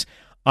Abrams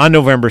on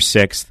November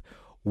 6th.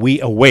 We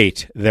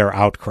await their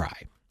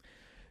outcry.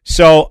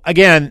 So,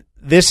 again,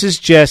 this is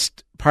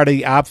just part of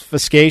the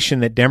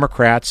obfuscation that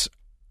Democrats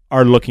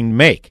are looking to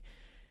make,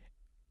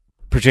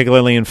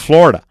 particularly in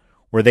Florida,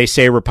 where they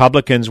say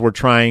Republicans were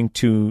trying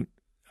to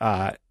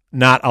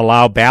not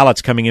allow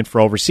ballots coming in for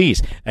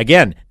overseas.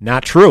 Again,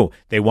 not true.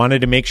 They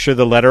wanted to make sure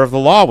the letter of the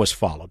law was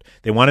followed.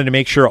 They wanted to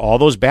make sure all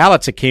those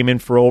ballots that came in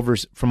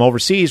from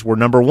overseas were,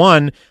 number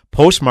one,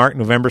 postmarked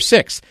November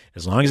 6th.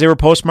 As long as they were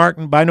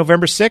postmarked by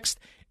November 6th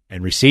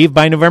and received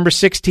by November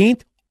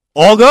 16th,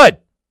 all good,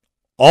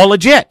 all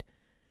legit.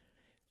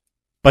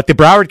 But the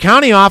Broward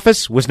County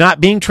office was not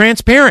being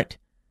transparent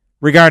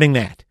regarding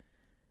that.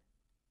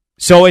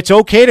 So it's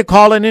okay to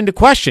call it into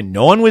question.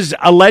 No one was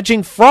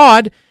alleging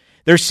fraud.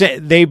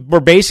 They were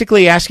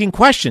basically asking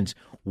questions.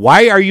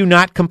 Why are you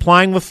not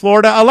complying with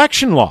Florida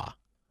election law?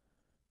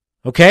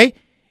 Okay?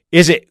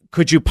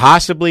 Could you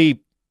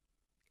possibly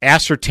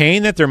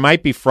ascertain that there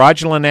might be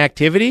fraudulent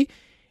activity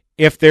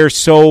if they're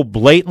so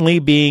blatantly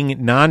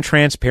being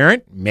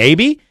non-transparent?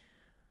 Maybe.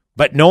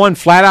 But no one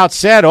flat out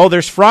said,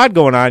 there's fraud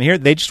going on here.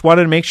 They just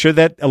wanted to make sure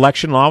that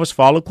election law was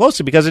followed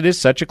closely because it is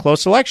such a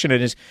close election.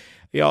 It is,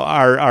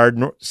 our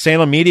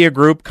Salem Media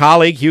Group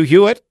colleague, Hugh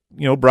Hewitt,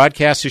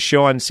 broadcasts his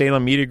show on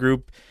Salem Media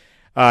Group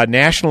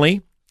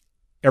nationally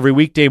every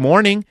weekday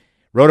morning,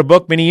 wrote a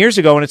book many years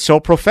ago, and it's so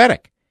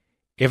prophetic.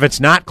 If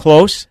it's not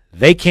close,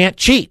 they can't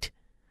cheat.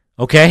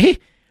 Okay?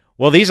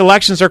 Well, these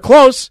elections are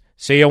close,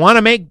 so you want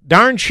to make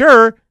darn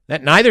sure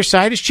that neither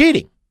side is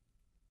cheating.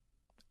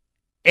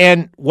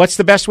 And what's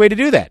the best way to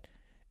do that?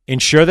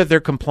 ensure that they're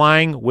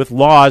complying with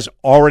laws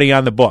already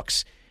on the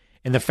books.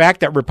 And the fact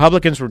that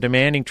Republicans were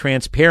demanding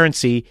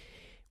transparency,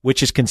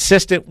 which is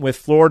consistent with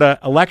Florida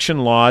election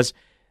laws,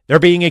 they're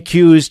being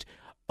accused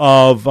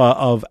of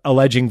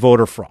alleging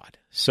voter fraud.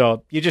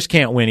 So you just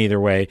can't win either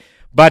way.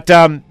 But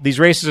these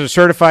races are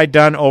certified,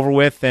 done, over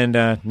with,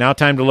 and now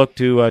time to look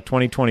to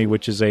 2020,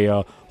 which is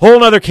a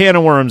whole other can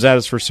of worms, that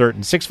is for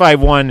certain.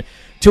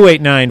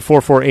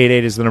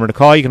 651-289-4488 is the number to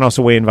call. You can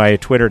also weigh in via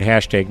Twitter at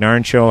hashtag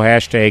Narn Show,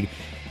 hashtag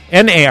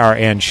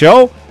NARN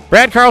Show.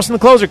 Brad Carlson, the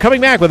closer,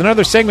 coming back with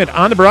another segment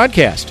on the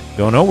broadcast.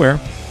 Go nowhere.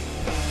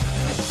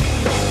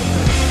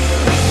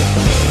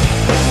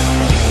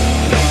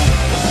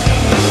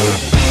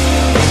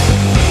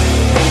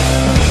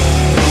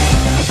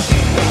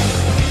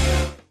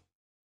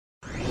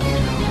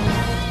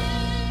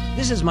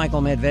 This is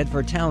Michael Medved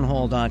for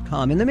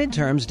townhall.com. In the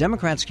midterms,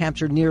 Democrats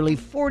captured nearly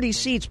 40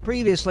 seats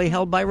previously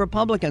held by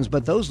Republicans,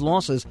 but those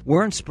losses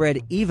weren't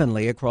spread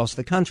evenly across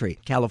the country.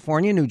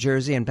 California, New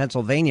Jersey, and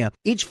Pennsylvania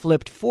each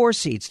flipped 4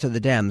 seats to the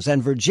Dems,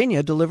 and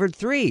Virginia delivered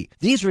 3.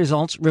 These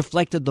results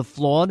reflected the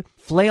flawed,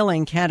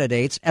 flailing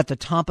candidates at the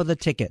top of the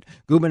ticket.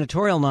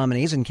 Gubernatorial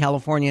nominees in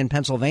California and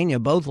Pennsylvania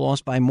both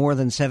lost by more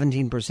than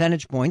 17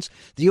 percentage points.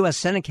 The U.S.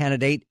 Senate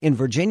candidate in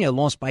Virginia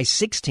lost by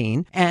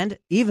 16, and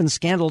even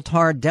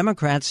scandal-tarred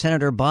Democrat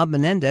Senator Bob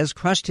Menendez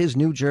crushed his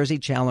New Jersey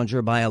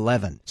challenger by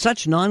 11.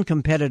 Such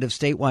non-competitive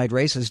statewide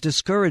races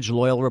discourage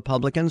loyal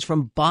Republicans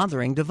from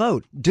bothering to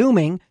vote,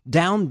 dooming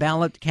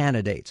down-ballot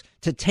candidates.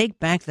 To take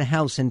back the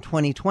House in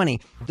 2020,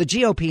 the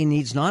GOP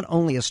needs not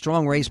only a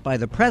strong race by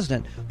the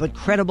president, but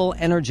credible,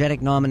 energetic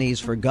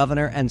nominees for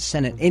governor and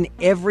Senate in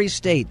every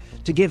state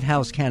to give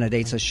House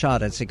candidates a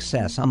shot at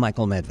success. I'm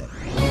Michael Medved.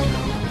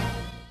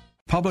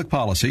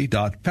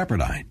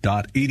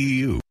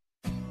 Publicpolicy.pepperdine.edu.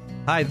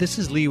 Hi, this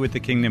is Lee with the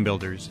Kingdom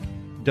Builders.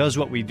 Does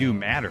what we do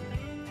matter?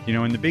 You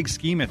know, in the big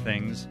scheme of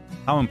things,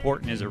 how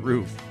important is a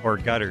roof or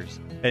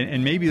gutters?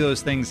 And maybe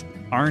those things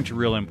aren't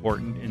real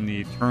important in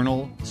the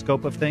eternal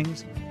scope of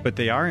things, but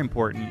they are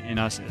important in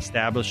us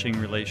establishing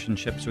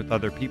relationships with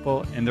other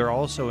people, and they're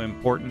also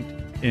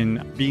important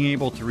in being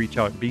able to reach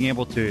out, being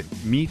able to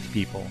meet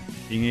people,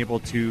 being able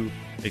to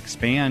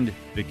expand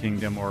the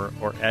kingdom or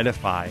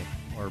edify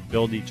or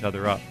build each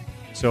other up.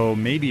 So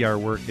maybe our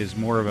work is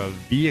more of a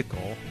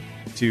vehicle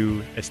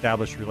to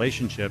establish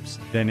relationships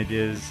than it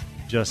is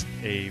just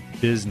a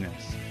business.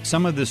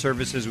 Some of the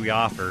services we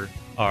offer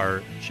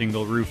are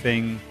shingle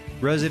roofing,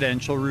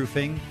 residential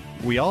roofing.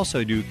 We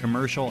also do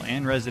commercial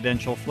and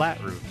residential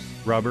flat roofs,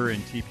 rubber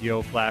and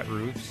TPO flat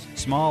roofs,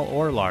 small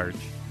or large.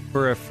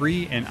 For a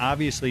free and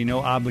obviously no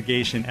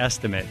obligation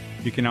estimate,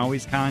 you can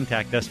always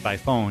contact us by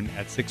phone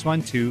at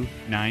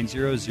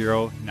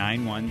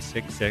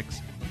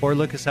 612-900-9166 or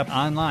look us up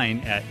online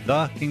at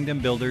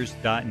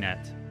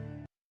thekingdombuilders.net.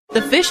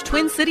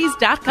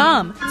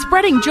 TheFishTwinCities.com,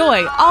 spreading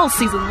joy all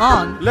season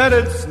long. Let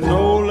it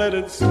snow, let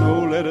it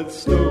snow, let it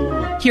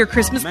snow. Hear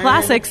Christmas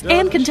classics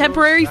and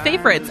contemporary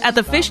favorites at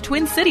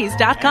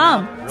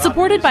TheFishTwinCities.com,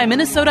 supported by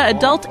Minnesota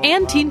Adult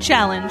and Teen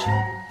Challenge.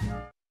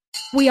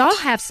 We all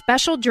have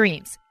special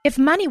dreams. If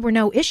money were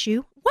no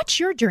issue, what's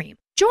your dream?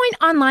 Join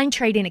Online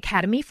Trading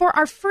Academy for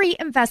our free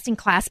investing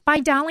class by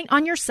dialing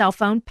on your cell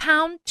phone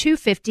pound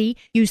 250,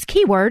 use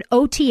keyword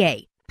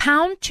OTA.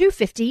 Pound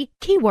 250,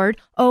 keyword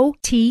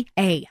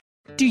OTA.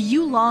 Do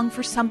you long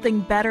for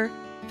something better?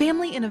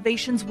 Family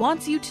Innovations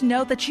wants you to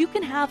know that you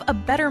can have a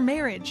better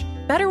marriage,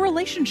 better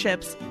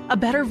relationships, a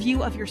better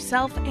view of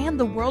yourself and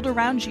the world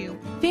around you.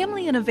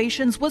 Family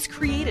Innovations was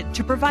created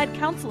to provide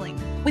counseling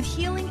with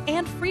healing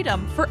and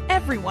freedom for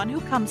everyone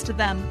who comes to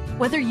them.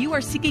 Whether you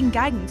are seeking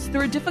guidance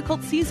through a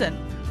difficult season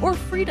or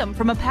freedom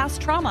from a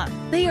past trauma,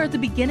 they are the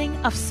beginning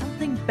of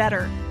something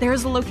better. There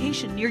is a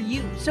location near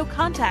you, so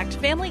contact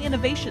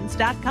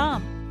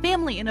FamilyInnovations.com.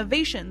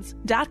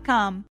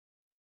 FamilyInnovations.com.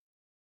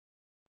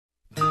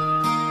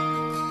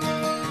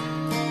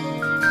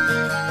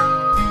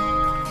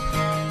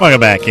 Welcome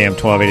back, AM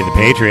 1280 The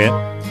Patriot.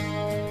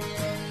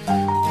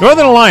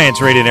 Northern Alliance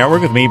Radio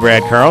Network with me,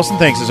 Brad Carlson.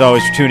 Thanks as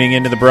always for tuning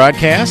into the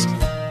broadcast.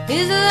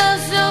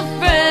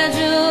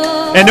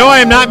 And no, I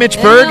am not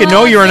Mitch Berg, and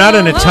no, you are not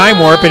in a time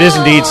warp. It is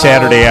indeed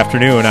Saturday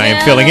afternoon. I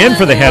am filling in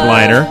for the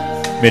headliner,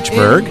 Mitch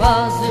Berg.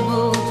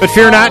 But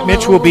fear not,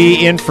 Mitch will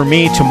be in for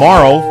me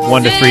tomorrow,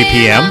 1 to 3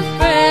 p.m.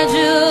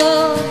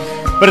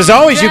 But as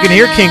always, you can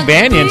hear King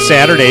Banyan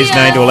Saturdays,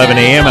 9 to 11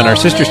 a.m. on our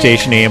sister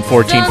station, AM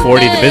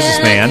 1440, The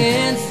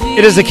Businessman.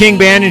 It is the King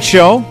Banyan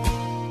Show.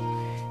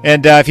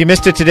 And if you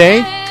missed it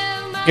today,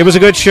 it was a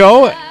good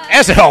show,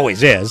 as it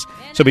always is.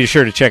 So be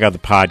sure to check out the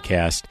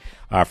podcast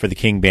for the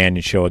King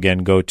Banyan Show. Again,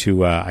 go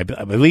to, I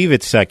believe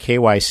it's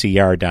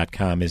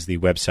kycr.com is the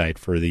website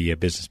for the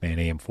Businessman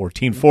AM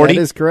 1440.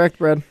 That is correct,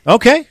 Brad.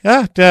 Okay.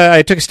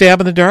 I took a stab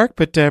in the dark,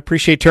 but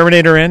appreciate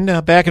Terminator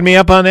N backing me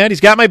up on that. He's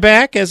got my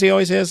back, as he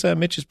always has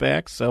Mitch's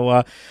back.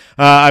 So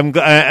I'm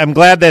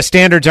glad that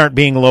standards aren't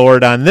being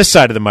lowered on this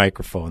side of the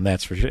microphone,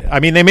 that's for sure. I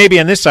mean, they may be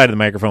on this side of the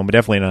microphone, but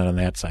definitely not on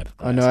that side of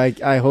the glass. Oh, no,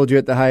 I hold you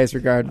at the highest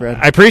regard, Brad.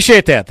 I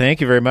appreciate that.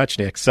 Thank you very much,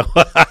 Nick. So,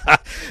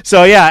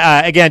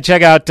 again,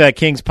 check out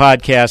King's podcast.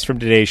 podcast from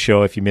today's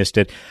show if you missed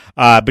it.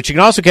 But you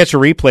can also catch a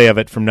replay of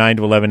it from 9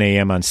 to 11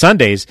 a.m. on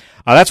Sundays.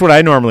 That's what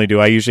I normally do.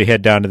 I usually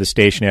head down to the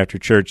station after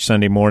church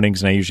Sunday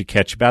mornings, and I usually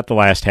catch about the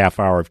last half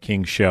hour of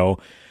King's show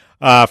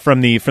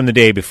from the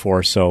day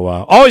before. So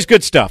always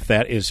good stuff,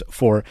 that is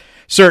for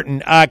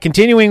certain.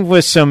 Continuing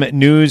with some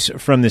news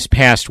from this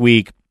past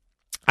week,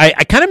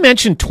 I kind of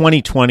mentioned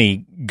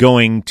 2020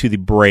 going to the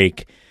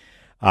break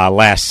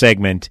last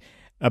segment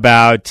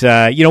about we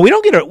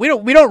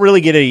don't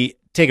really get to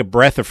take a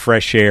breath of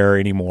fresh air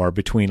anymore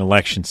between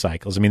election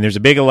cycles. I mean, there's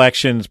a big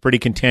election; it's pretty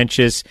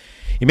contentious.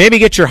 You maybe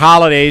get your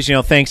holidays,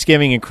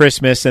 Thanksgiving and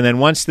Christmas, and then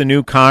once the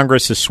new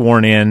Congress is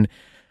sworn in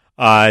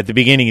at the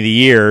beginning of the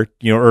year,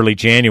 early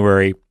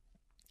January,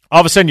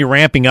 all of a sudden you're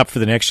ramping up for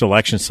the next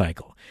election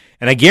cycle.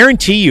 And I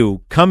guarantee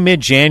you, come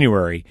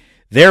mid-January,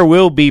 there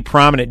will be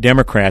prominent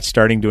Democrats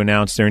starting to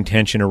announce their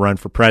intention to run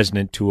for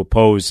president to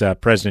oppose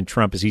President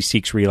Trump as he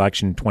seeks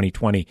re-election in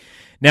 2020.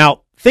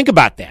 Now, think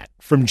about that.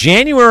 From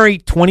January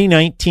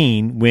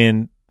 2019,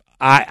 when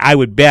I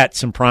would bet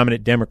some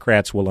prominent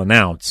Democrats will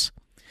announce,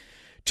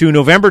 to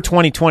November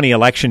 2020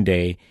 Election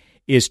Day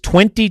is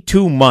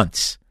 22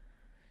 months.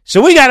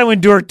 So we got to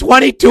endure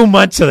 22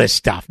 months of this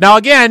stuff. Now,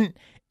 again,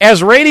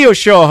 as radio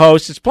show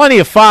hosts, it's plenty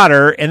of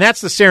fodder, and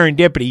that's the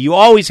serendipity. You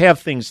always have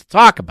things to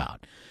talk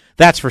about.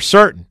 That's for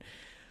certain.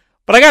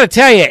 But I got to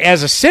tell you,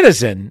 as a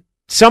citizen,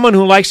 someone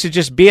who likes to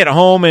just be at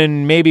home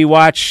and maybe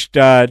watch,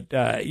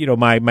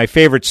 my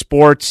favorite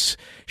sports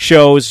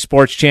shows,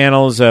 sports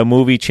channels,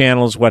 movie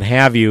channels, what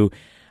have you,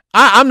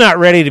 I'm not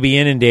ready to be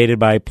inundated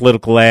by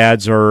political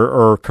ads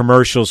or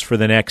commercials for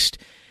the next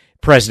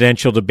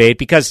presidential debate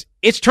because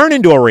it's turned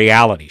into a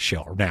reality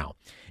show now.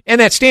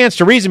 And that stands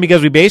to reason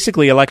because we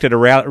basically elected a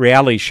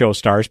reality show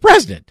star as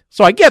president.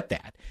 So I get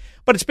that.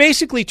 But it's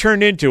basically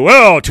turned into,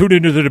 tune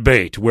into the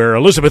debate where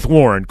Elizabeth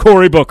Warren,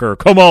 Cory Booker,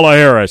 Kamala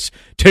Harris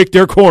take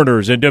their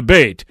corners and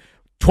debate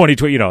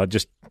 2020,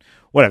 just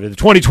whatever, the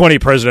 2020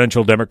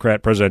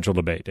 Democrat presidential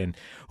debate. And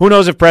who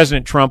knows if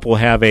President Trump will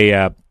have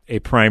a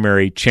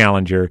primary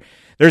challenger.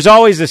 There's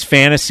always this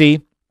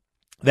fantasy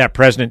that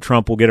President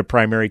Trump will get a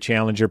primary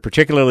challenger,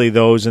 particularly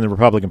those in the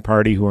Republican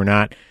Party who are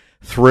not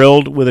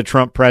thrilled with a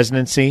Trump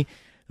presidency.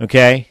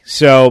 Okay?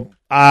 So,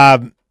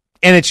 and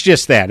it's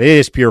just that. It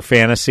is pure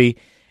fantasy.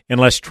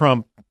 Unless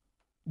Trump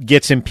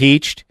gets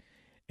impeached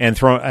and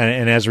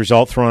as a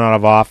result thrown out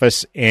of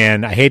office,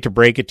 and I hate to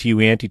break it to you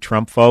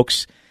anti-Trump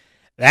folks,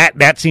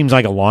 that seems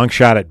like a long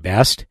shot at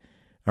best.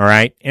 All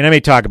right, and I may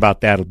talk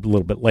about that a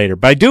little bit later,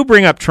 but I do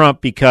bring up Trump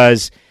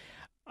because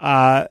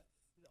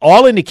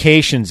all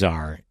indications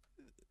are,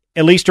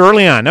 at least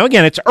early on. Now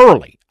again, it's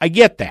early. I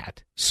get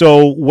that.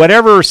 So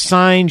whatever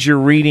signs you're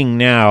reading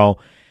now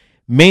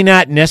may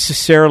not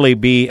necessarily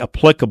be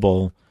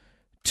applicable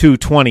to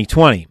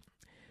 2020.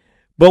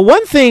 But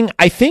one thing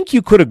I think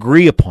you could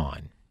agree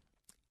upon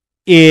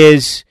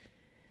is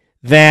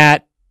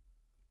that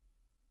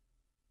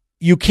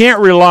you can't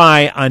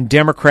rely on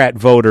Democrat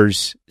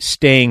voters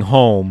staying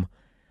home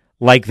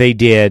like they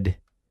did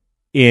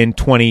in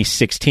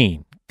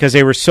 2016 because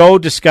they were so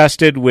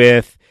disgusted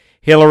with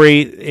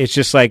Hillary. It's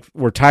just like,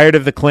 we're tired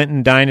of the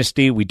Clinton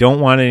dynasty. We don't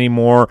want it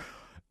anymore.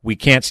 We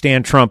can't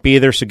stand Trump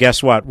either. So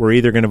guess what? We're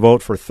either going to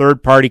vote for a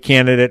third-party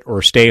candidate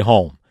or stay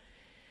home.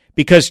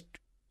 Because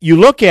you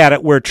look at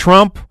it where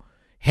Trump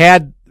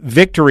had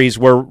victories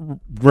where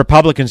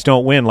Republicans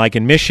don't win, like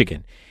in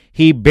Michigan.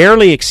 He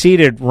barely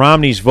exceeded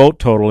Romney's vote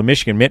total in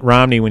Michigan, Mitt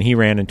Romney, when he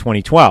ran in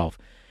 2012.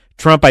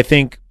 Trump, I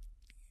think,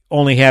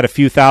 only had a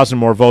few thousand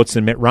more votes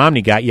than Mitt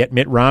Romney got, yet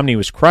Mitt Romney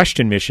was crushed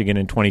in Michigan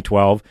in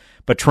 2012,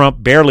 but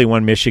Trump barely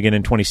won Michigan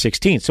in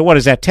 2016. So what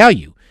does that tell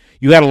you?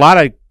 You had a lot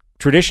of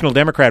traditional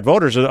Democrat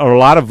voters, or a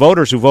lot of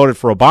voters who voted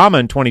for Obama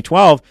in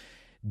 2012,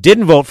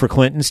 didn't vote for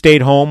Clinton,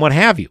 stayed home, what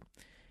have you.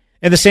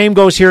 And the same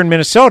goes here in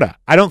Minnesota.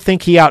 I don't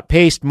think he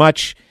outpaced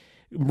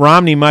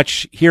Romney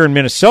much here in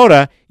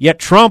Minnesota, yet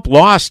Trump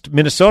lost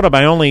Minnesota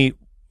by only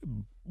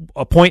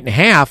 1.5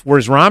 points,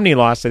 whereas Romney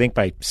lost, I think,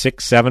 by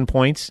 6-7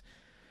 points.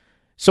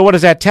 So what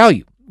does that tell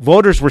you?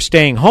 Voters were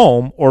staying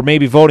home or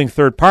maybe voting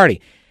third party.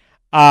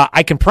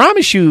 I can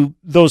promise you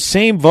those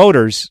same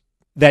voters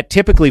that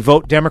typically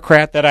vote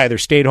Democrat that either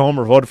stayed home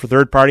or voted for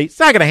third party, it's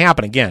not going to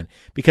happen again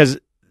because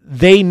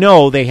they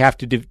know they have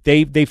to.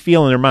 They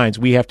feel in their minds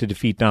we have to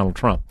defeat Donald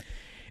Trump.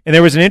 And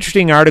there was an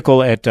interesting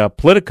article at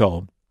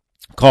Politico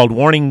called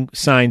 "Warning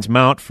Signs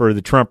Mount for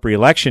the Trump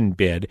Reelection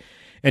Bid,"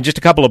 and just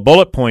a couple of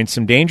bullet points,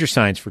 some danger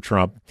signs for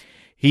Trump.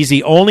 He's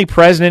the only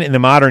president in the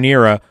modern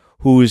era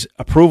whose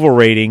approval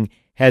rating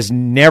has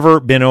never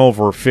been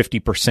over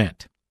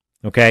 50%.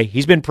 Okay,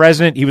 he's been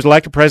president. He was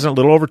elected president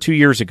a little over 2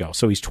 years ago,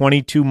 so he's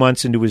 22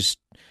 months into his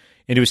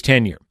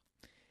tenure.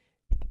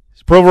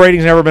 His approval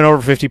rating's never been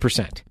over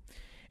 50%.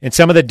 And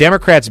some of the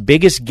Democrats'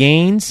 biggest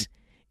gains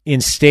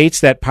in states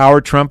that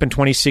powered Trump in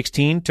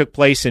 2016 took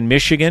place in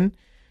Michigan,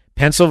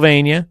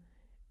 Pennsylvania,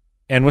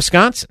 and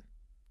Wisconsin.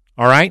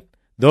 All right,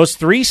 those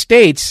three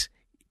states.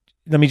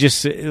 Let me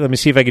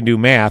see if I can do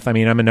math. I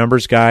mean, I'm a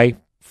numbers guy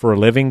for a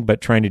living,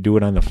 but trying to do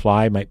it on the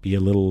fly might be a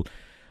little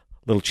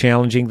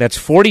challenging. That's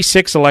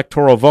 46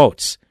 electoral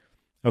votes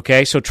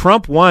Okay, so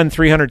Trump won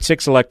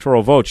 306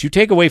 electoral votes. You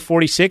take away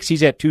 46,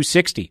 he's at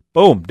 260.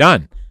 Boom,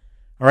 done.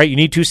 All right, you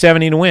need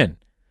 270 to win.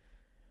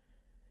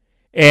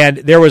 And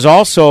there was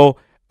also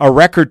a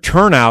record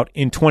turnout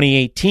in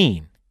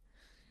 2018,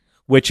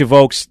 which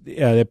evokes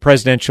the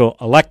presidential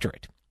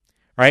electorate.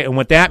 All right, and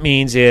what that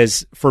means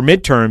is for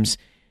midterms,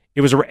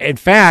 it was, in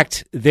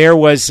fact, there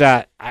was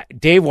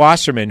Dave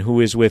Wasserman, who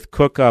is with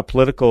Cook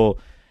Political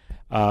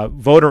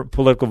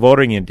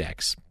Voting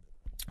Index,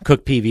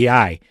 Cook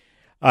PVI,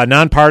 a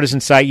nonpartisan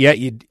site.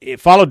 You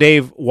follow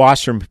Dave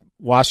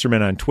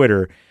Wasserman on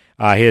Twitter.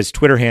 His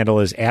Twitter handle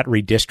is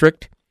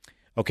 @redistrict.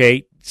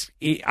 Okay,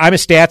 I'm a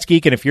stats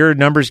geek, and if you're a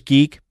numbers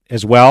geek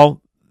as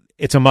well,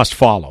 it's a must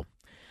follow.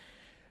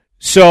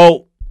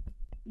 So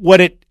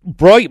what it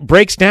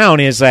breaks down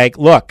is like,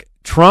 look,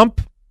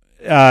 Trump,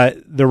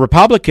 the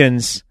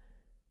Republicans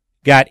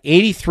got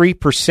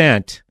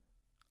 83%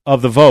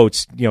 of the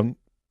votes,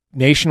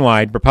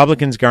 nationwide.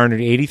 Republicans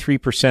garnered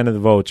 83% of the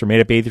votes, or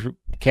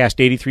cast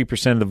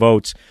 83% of the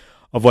votes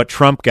of what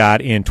Trump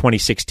got in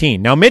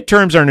 2016. Now,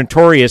 midterms are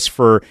notorious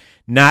for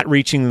not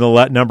reaching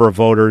the number of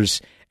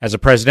voters as a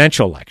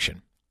presidential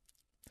election.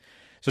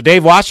 So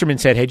Dave Wasserman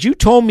said, had you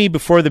told me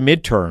before the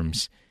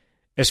midterms,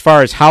 as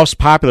far as House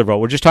popular vote,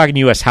 we're just talking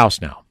U.S.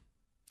 House now.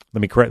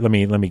 Let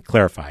me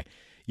clarify.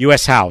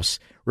 U.S. House,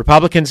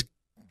 Republicans,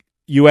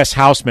 U.S.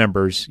 House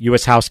members,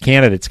 U.S. House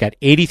candidates got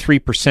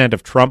 83%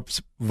 of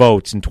Trump's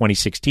votes in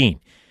 2016.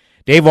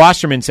 Dave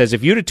Wasserman says,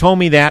 if you'd have told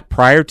me that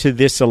prior to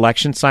this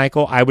election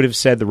cycle, I would have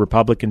said the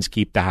Republicans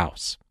keep the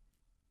House.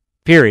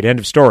 Period. End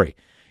of story.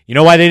 You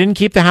know why they didn't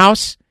keep the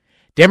House?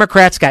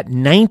 Democrats got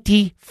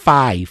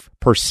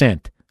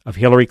 95% of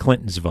Hillary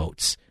Clinton's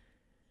votes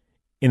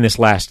in this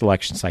last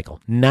election cycle.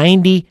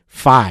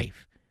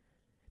 95.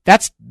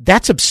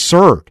 That's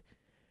absurd.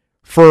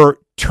 For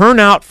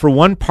turnout for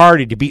one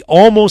party to be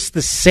almost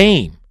the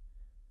same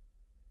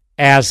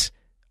as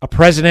a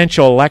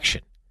presidential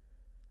election.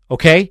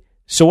 Okay?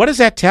 So what does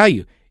that tell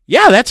you?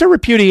 Yeah, that's a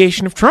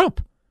repudiation of Trump.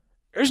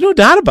 There's no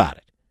doubt about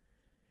it.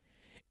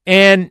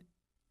 And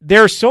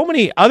there are so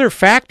many other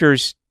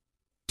factors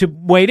to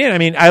weigh in. I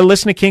mean, I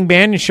listened to King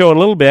Banyan's show a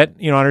little bit,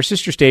 on our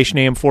sister station,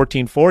 AM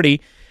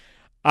 1440.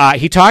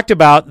 He talked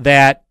about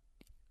that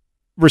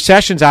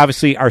recessions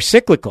obviously are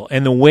cyclical,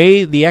 and the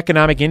way the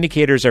economic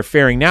indicators are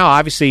faring now,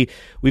 obviously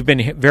we've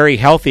been very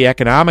healthy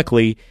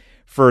economically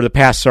for the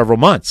past several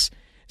months.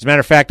 As a matter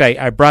of fact,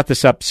 I brought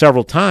this up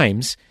several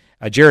times.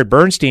 Jared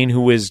Bernstein,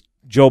 who is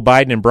Joe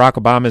Biden and Barack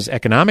Obama's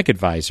economic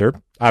advisor,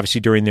 obviously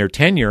during their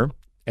tenure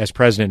as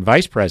president and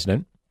vice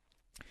president,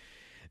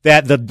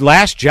 that the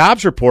last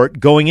jobs report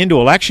going into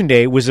Election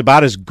Day was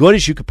about as good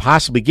as you could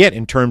possibly get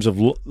in terms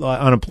of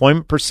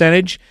unemployment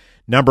percentage,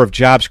 number of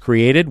jobs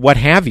created, what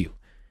have you.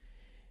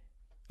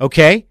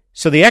 Okay,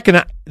 so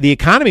the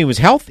economy was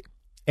healthy,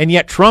 and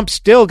yet Trump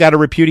still got a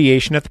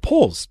repudiation at the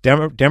polls.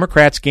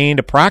 Democrats gained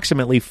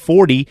approximately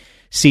 40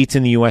 seats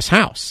in the U.S.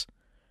 House.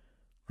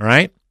 All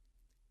right?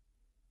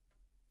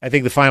 I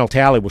think the final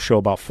tally will show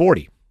about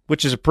 40,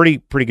 which is a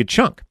pretty good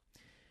chunk.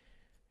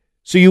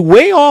 So you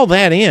weigh all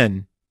that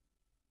in,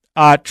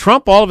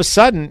 Trump, all of a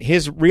sudden,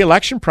 his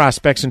reelection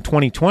prospects in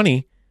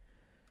 2020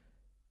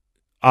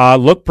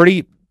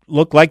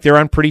 look like they're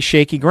on pretty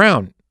shaky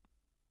ground.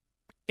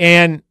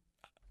 And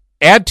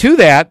add to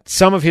that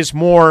some of his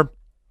more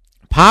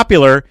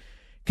popular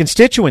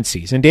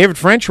constituencies. And David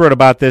French wrote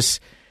about this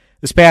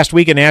past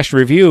week in National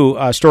Review,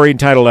 a story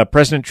entitled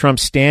President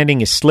Trump's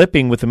Standing is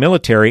Slipping with the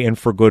Military, and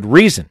for Good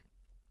Reason.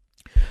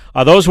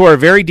 Those who are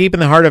very deep in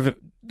the heart of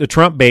the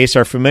Trump base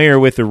are familiar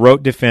with the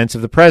rote defense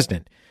of the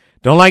president.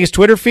 Don't like his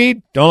Twitter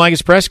feed? Don't like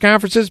his press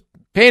conferences?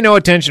 Pay no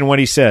attention to what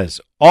he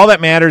says. All that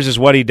matters is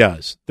what he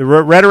does. The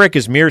rhetoric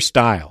is mere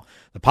style.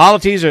 The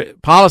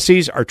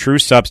policies are true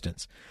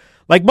substance.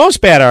 Like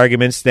most bad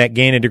arguments that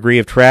gain a degree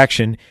of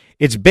traction,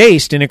 it's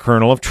based in a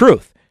kernel of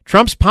truth.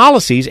 Trump's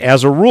policies,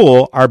 as a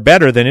rule, are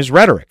better than his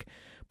rhetoric.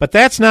 But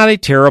that's not a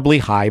terribly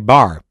high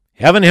bar.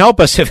 Heaven help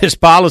us if his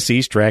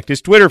policies tracked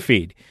his Twitter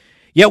feed.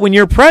 Yet when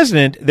you're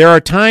president, there are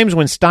times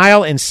when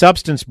style and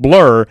substance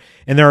blur,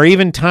 and there are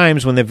even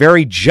times when the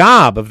very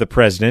job of the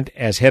president,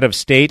 as head of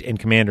state and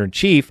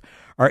commander-in-chief,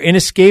 are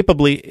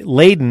inescapably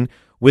laden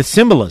with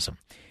symbolism.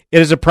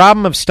 It is a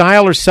problem of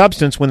style or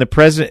substance when the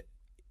president...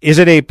 Is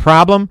it a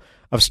problem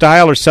of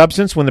style or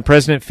substance when the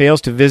president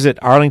fails to visit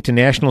Arlington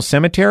National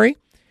Cemetery?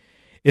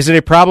 Is it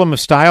a problem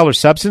of style or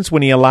substance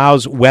when he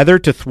allows weather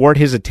to thwart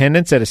his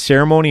attendance at a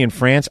ceremony in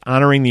France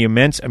honoring the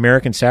immense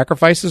American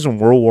sacrifices in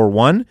World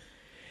War I?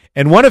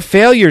 And what of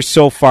failures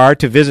so far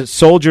to visit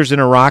soldiers in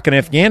Iraq and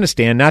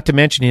Afghanistan, not to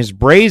mention his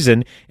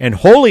brazen and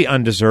wholly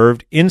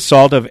undeserved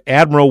insult of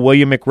Admiral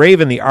William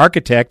McRaven, the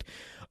architect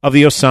of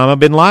the Osama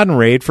bin Laden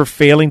raid, for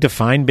failing to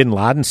find bin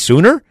Laden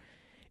sooner?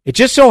 It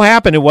just so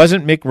happened it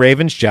wasn't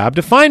McRaven's job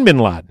to find bin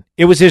Laden.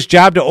 It was his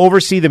job to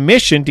oversee the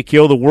mission to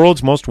kill the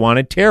world's most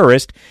wanted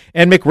terrorist,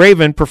 and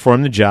McRaven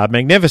performed the job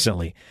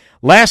magnificently.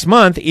 Last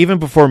month, even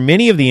before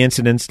many of the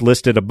incidents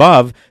listed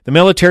above, the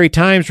Military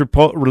Times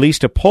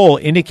released a poll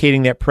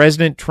indicating that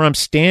President Trump's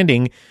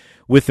standing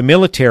with the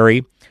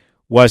military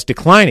was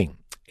declining.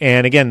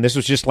 and again, this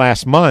was just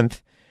last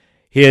month,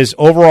 his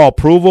overall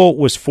approval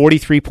was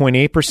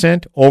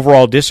 43.8%,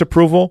 overall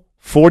disapproval,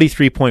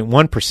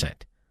 43.1%.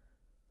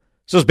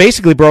 So it's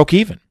basically broke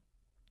even.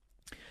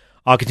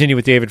 I'll continue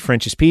with David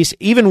French's piece.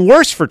 Even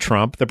worse for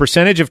Trump, the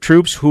percentage of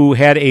troops who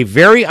had a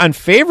very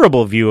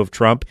unfavorable view of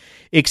Trump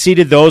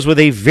exceeded those with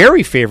a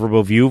very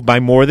favorable view by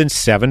more than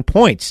 7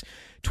 points,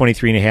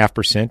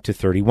 23.5% to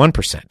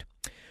 31%.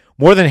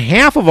 More than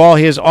half of all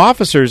his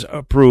officers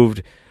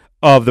approved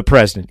of the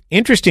president.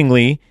 More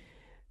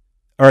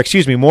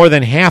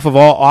than half of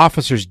all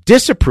officers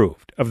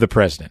disapproved of the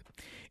president.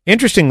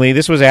 Interestingly,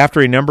 this was after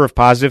a number of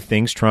positive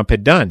things Trump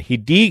had done.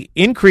 He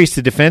increased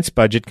the defense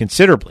budget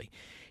considerably.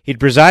 He'd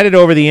presided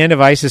over the end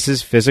of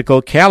ISIS's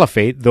physical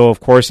caliphate, though of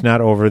course not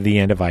over the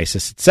end of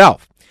ISIS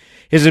itself.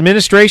 His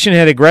administration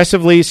had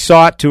aggressively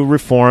sought to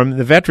reform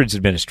the Veterans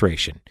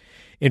Administration.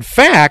 In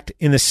fact,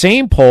 in the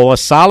same poll, a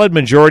solid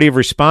majority of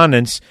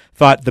respondents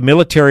thought the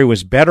military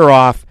was better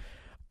off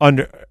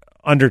under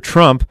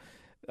Trump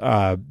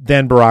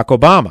than Barack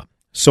Obama.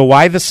 So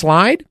why the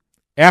slide?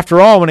 After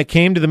all, when it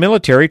came to the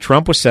military,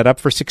 Trump was set up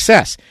for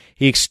success.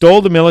 He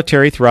extolled the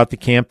military throughout the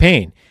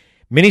campaign.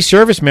 Many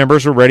service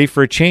members were ready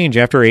for a change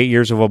after 8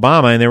 years of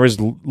Obama, and there was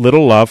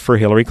little love for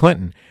Hillary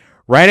Clinton.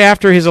 Right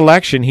after his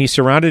election, he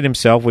surrounded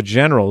himself with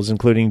generals,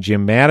 including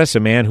Jim Mattis, a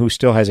man who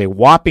still has a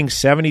whopping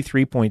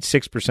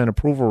 73.6%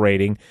 approval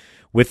rating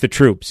with the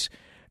troops.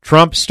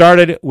 Trump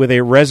started with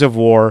a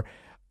reservoir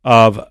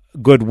of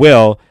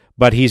goodwill,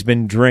 but he's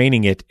been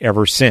draining it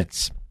ever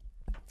since.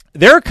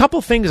 There are a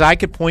couple things I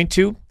could point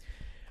to.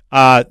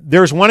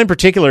 There's one in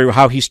particular,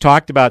 how he's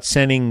talked about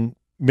sending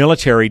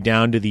military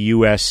down to the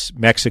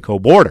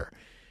U.S.-Mexico border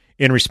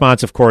in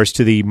response, of course,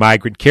 to the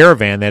migrant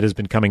caravan that has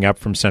been coming up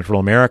from Central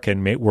America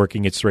and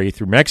working its way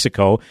through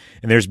Mexico.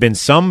 And there's been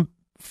some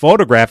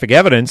photographic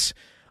evidence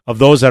of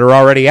those that are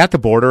already at the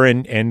border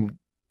and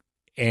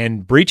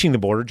breaching the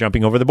border,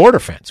 jumping over the border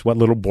fence, what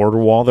little border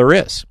wall there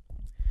is.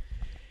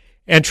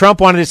 And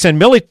Trump wanted to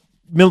send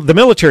the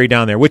military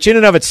down there, which in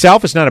and of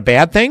itself is not a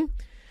bad thing.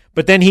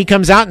 But then he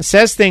comes out and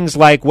says things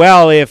like,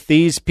 well, if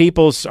these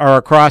people are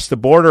across the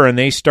border and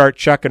they start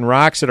chucking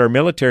rocks at our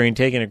military and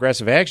taking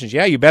aggressive actions,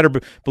 yeah, you better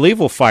believe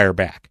we'll fire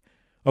back.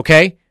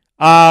 Okay?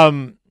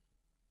 You're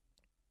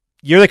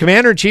the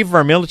commander-in-chief of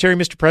our military,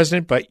 Mr.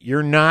 President, but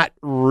you're not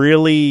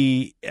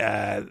really,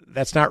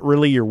 that's not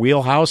really your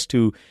wheelhouse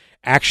to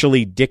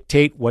actually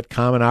dictate what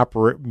common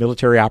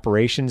military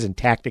operations and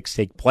tactics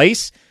take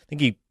place. I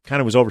think he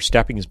kind of was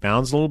overstepping his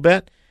bounds a little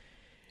bit.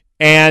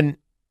 And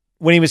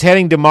when he was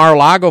heading to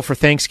Mar-a-Lago for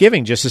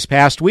Thanksgiving just this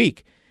past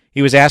week,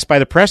 he was asked by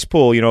the press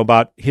pool,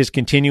 about his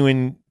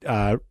continuing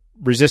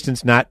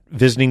resistance not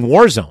visiting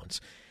war zones.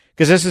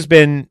 Because this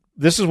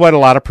is what a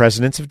lot of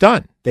presidents have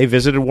done. They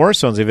visited war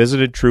zones. They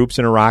visited troops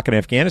in Iraq and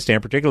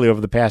Afghanistan, particularly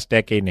over the past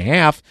decade and a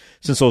half,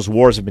 since those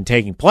wars have been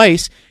taking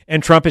place,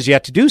 and Trump has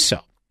yet to do so.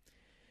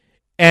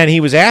 And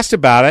he was asked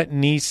about it,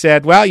 and he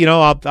said, well,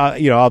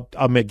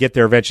 I'll get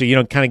there eventually,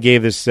 kind of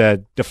gave this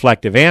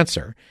deflective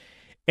answer.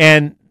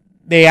 And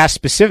they asked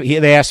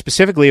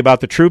specifically about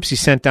the troops he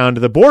sent down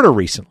to the border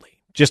recently,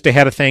 just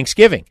ahead of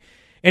Thanksgiving.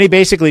 And he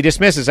basically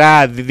dismisses,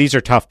 these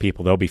are tough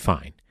people, they'll be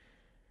fine.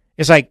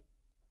 It's like,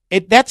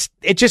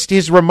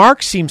 his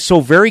remarks seem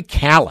so very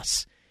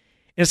callous.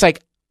 And it's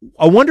like,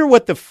 I wonder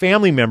what the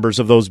family members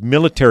of those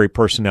military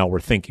personnel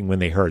were thinking when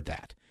they heard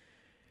that.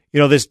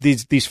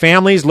 These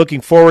families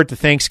looking forward to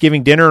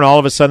Thanksgiving dinner, and all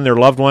of a sudden their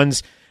loved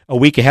ones a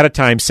week ahead of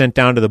time sent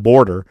down to the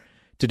border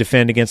to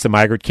defend against the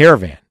migrant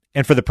caravan.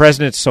 And for the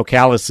president to so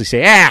callously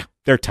say,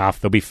 they're tough,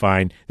 they'll be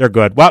fine, they're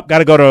good. Well, got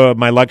to go to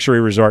my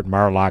luxury resort in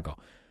Mar-a-Lago.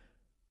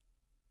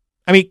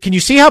 I mean, can you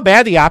see how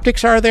bad the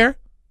optics are there?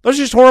 Those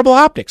are just horrible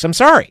optics. I'm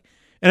sorry.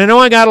 And I know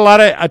I got a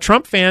lot of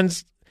Trump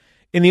fans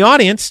in the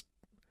audience.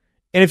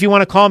 And if you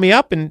want to call me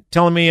up and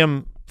tell me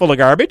I'm full of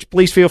garbage,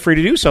 please feel free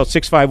to do so.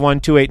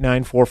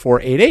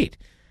 651-289-4488.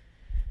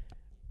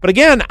 But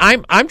again,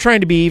 I'm trying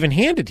to be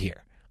even-handed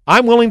here.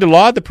 I'm willing to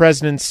laud the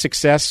president's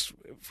success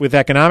with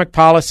economic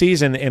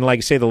policies and like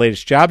I say, the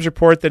latest jobs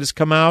report that has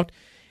come out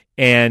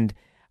and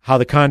how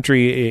the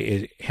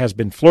country has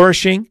been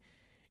flourishing,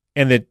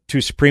 and the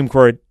two Supreme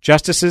Court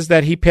justices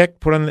that he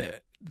picked,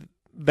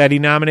 that he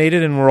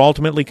nominated and were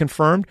ultimately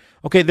confirmed.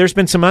 Okay, there's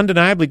been some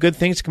undeniably good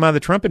things to come out of the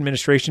Trump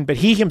administration, but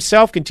he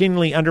himself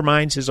continually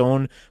undermines his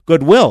own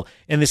goodwill.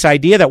 And this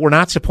idea that we're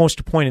not supposed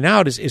to point it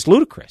out is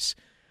ludicrous.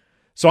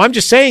 So I'm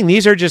just saying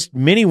these are just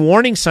many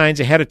warning signs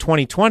ahead of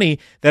 2020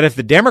 that if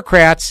the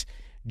Democrats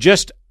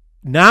just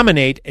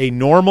nominate a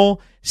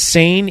normal,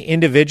 sane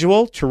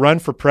individual to run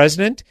for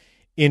president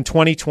in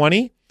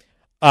 2020,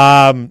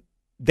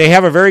 they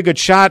have a very good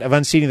shot of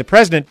unseating the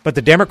president. But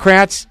the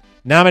Democrats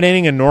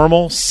nominating a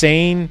normal,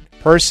 sane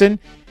person,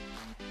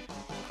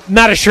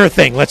 not a sure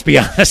thing, let's be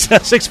honest.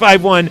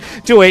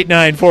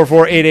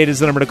 651-289-4488 is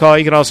the number to call.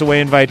 You can also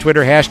weigh in via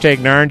Twitter, hashtag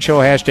NARN Show,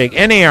 hashtag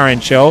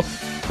NARN Show.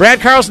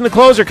 Brad Carlson, the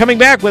closer, coming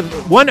back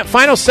with one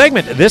final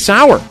segment this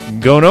hour.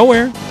 Go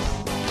nowhere.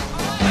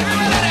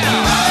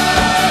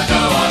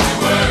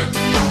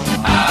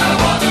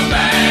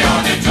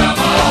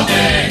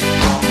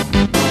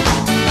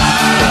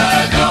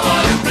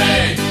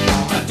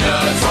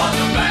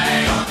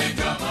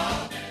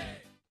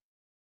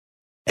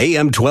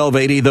 AM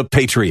 1280, The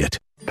Patriot.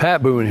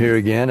 Pat Boone here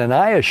again, and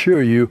I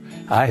assure you,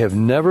 I have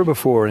never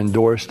before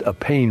endorsed a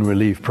pain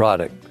relief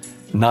product.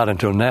 Not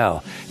until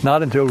now.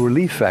 Not until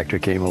Relief Factor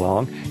came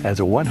along as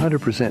a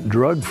 100%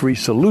 drug-free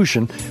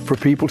solution for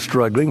people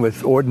struggling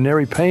with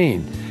ordinary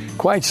pain.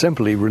 Quite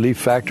simply, Relief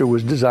Factor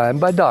was designed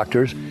by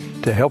doctors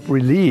to help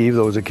relieve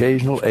those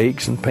occasional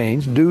aches and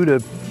pains due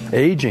to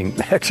aging,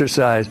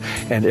 exercise,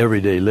 and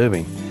everyday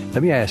living.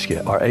 Let me ask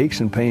you, are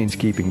aches and pains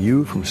keeping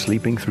you from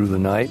sleeping through the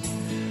night?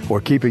 Or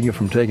keeping you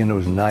from taking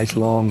those nice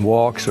long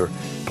walks or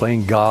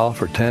playing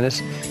golf or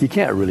tennis? You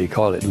can't really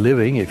call it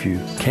living if you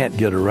can't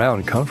get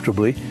around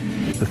comfortably.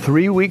 The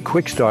 3-week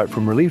quick start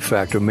from Relief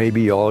Factor may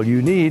be all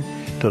you need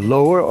to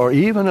lower or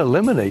even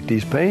eliminate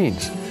these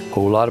pains. A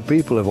whole lot of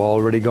people have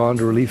already gone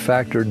to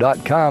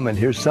ReliefFactor.com, and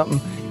here's something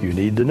you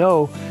need to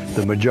know.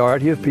 The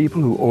majority of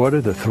people who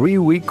order the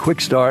 3-week quick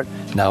start,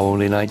 now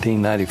only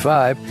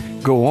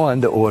 $19.95, go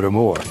on to order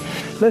more.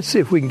 Let's see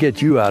if we can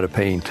get you out of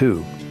pain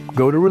too.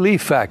 Go to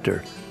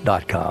ReliefFactor.com.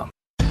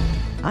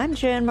 I'm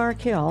Jan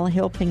Markell,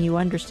 helping you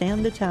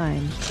understand the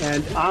times.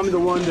 And I'm the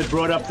one that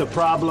brought up the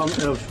problem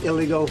of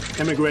illegal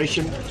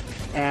immigration,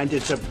 and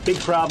it's a big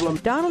problem.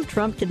 Donald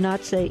Trump did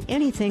not say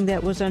anything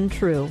that was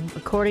untrue.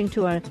 According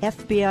to an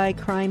FBI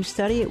crime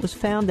study, it was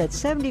found that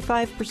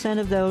 75%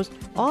 of those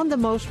on the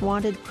most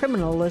wanted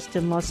criminal list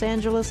in Los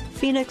Angeles,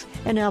 Phoenix,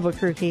 and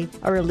Albuquerque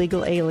are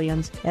illegal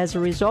aliens. As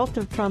a result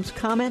of Trump's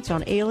comments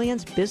on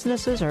aliens,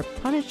 businesses are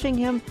punishing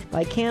him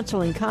by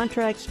canceling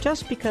contracts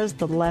just because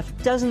the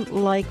left doesn't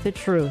like the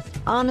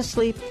truth.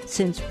 Honestly,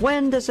 since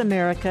when does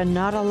America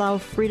not allow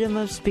freedom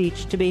of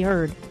speech to be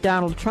heard?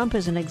 Donald Trump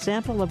is an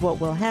example of what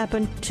will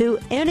happen to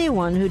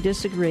anyone who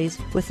disagrees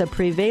with the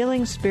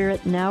prevailing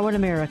spirit now in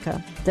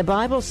America. The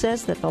Bible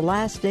says that the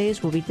last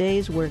days will be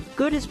days where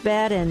good is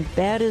bad and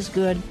bad is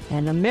good,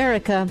 and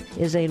America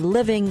is a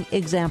living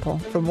example.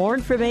 For more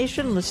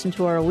information, listen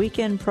to our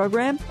weekend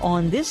program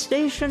on this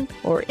station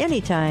or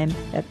anytime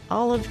at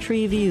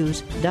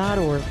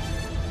olivetreeviews.org.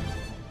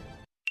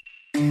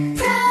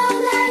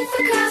 Pro-life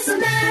across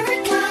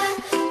America,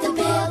 the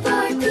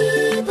Billboard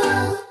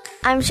people.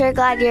 I'm sure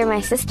glad you're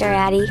my sister,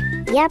 Addie.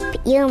 Yep,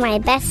 you're my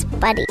best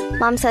buddy.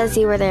 Mom says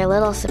you were their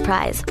little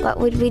surprise. What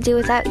would we do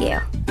without you?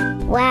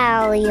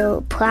 Well,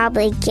 you'll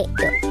probably get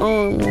your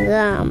own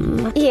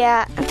gum.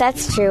 Yeah,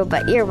 that's true,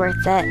 but you're worth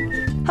it.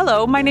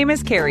 Hello, my name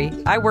is Carrie.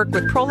 I work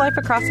with Pro-Life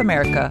Across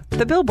America,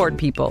 the Billboard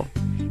people.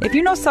 If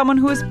you know someone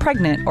who is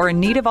pregnant or in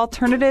need of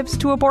alternatives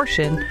to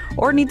abortion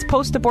or needs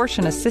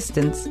post-abortion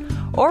assistance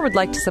or would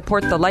like to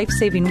support the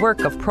life-saving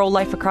work of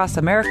Pro-Life Across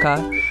America,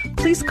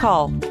 please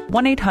call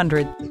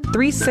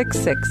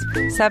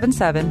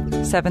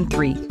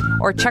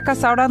 1-800-366-7773 or check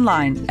us out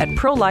online at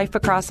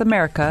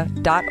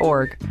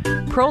prolifeacrossamerica.org.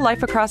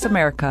 Pro-Life Across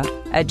America,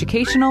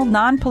 educational,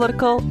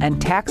 non-political, and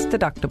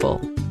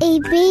tax-deductible. A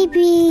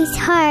baby's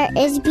heart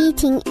is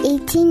beating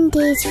 18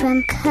 days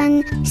from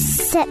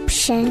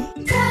conception.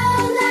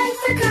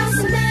 Pro-life across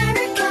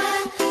America,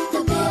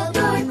 the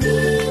Billboard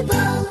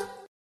people.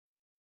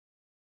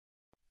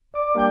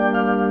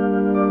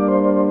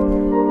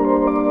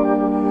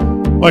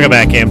 Welcome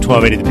back, AM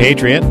 1280 The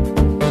Patriot.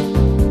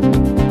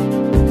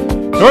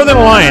 Northern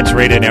Alliance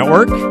Radio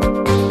Network.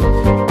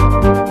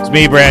 It's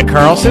me, Brad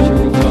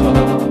Carlson.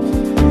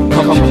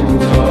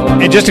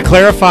 And just to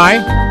clarify,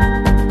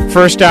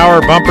 first hour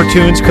bumper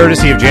tunes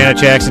courtesy of Janet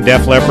Jackson,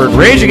 Def Leppard,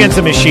 Rage Against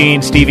the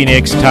Machine, Stevie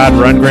Nicks, Todd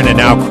Rundgren, and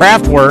now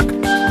Kraftwerk,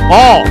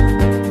 all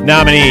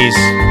nominees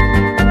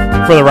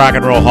for the Rock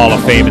and Roll Hall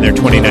of Fame in their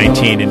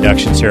 2019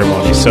 induction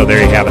ceremony. So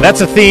there you have it. That's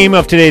the theme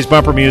of today's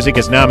bumper music,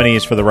 is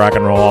nominees for the Rock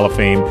and Roll Hall of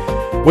Fame,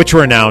 which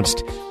were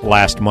announced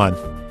last month.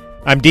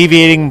 I'm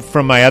deviating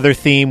from my other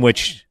theme,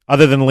 which,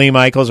 other than Lee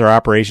Michaels, our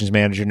operations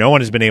manager, no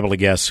one has been able to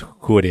guess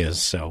who it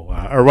is, so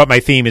or what my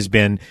theme has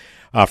been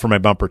for my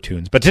bumper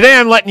tunes. But today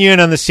I'm letting you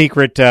in on the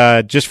secret,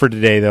 just for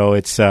today, though.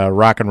 It's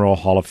Rock and Roll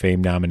Hall of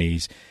Fame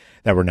nominees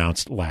that were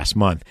announced last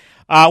month.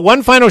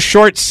 One final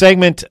short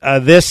segment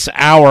this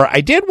hour.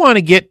 I did want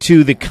to get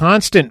to the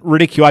constant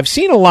ridicule. I've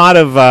seen a lot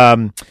of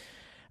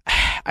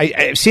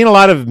I've seen a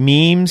lot of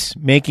memes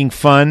making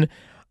fun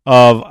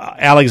of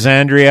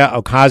Alexandria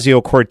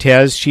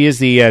Ocasio-Cortez. She is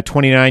the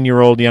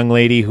 29-year-old young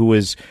lady who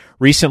was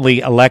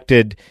recently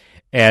elected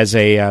as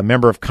a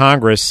member of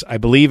Congress, I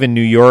believe in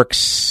New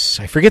York's,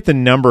 I forget the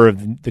number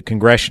of the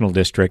congressional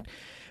district,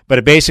 but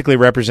it basically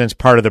represents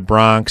part of the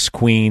Bronx,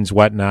 Queens,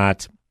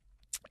 whatnot.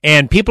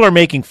 And people are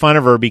making fun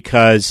of her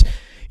because,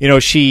 you know,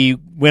 she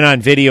went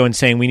on video and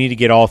saying we need to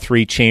get all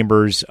three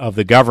chambers of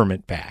the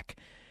government back.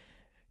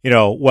 You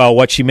know, well,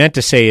 what she meant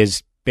to say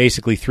is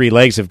basically three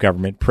legs of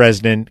government,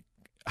 president,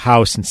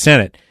 House, and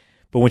Senate.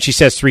 But when she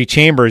says three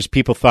chambers,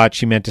 people thought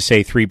she meant to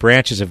say three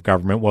branches of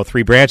government. Well,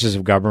 three branches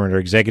of government are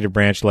executive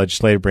branch,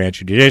 legislative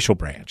branch, and judicial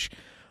branch.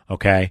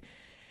 Okay?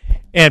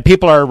 And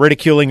people are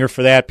ridiculing her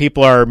for that.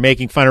 People are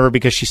making fun of her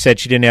because she said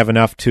she didn't have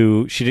enough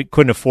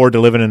couldn't afford to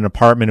live in an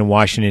apartment in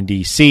Washington,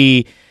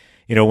 D.C.,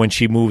 you know, when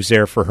she moves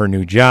there for her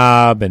new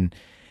job and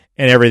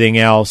everything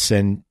else.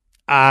 And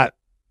I'm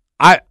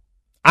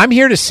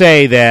here to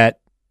say that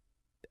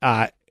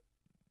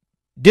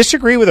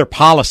disagree with her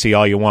policy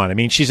all you want. I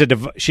mean, she's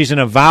an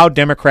avowed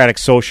democratic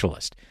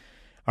socialist.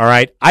 All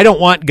right. I don't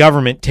want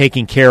government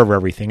taking care of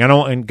everything. I don't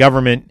want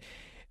government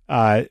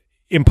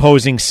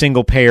imposing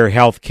single-payer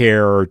health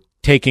care or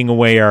taking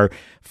away our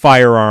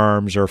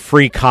firearms or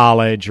free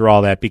college or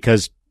all that,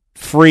 because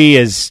free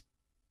is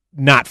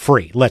not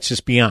free. Let's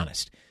just be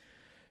honest.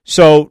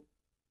 So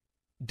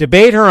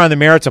debate her on the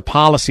merits of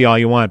policy all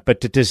you want,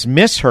 but to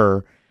dismiss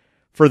her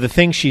for the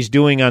things she's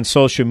doing on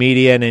social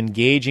media and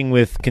engaging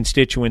with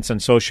constituents on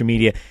social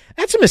media,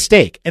 that's a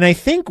mistake. And I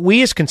think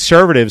we as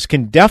conservatives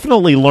can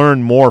definitely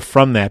learn more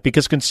from that,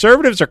 because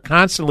conservatives are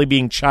constantly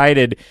being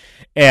chided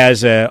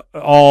as a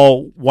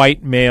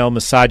all-white male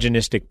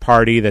misogynistic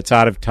party that's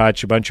out of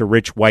touch, a bunch of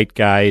rich white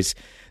guys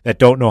that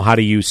don't know how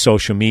to use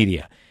social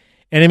media.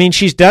 And I mean,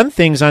 she's done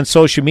things on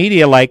social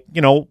media like,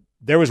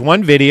 there was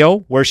one video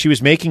where she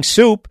was making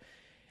soup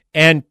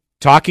and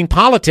talking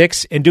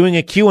politics and doing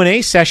a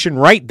Q&A session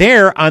right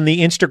there on the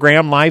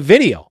Instagram live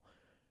video.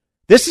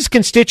 This is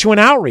constituent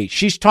outreach.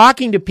 She's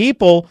talking to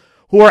people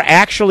who are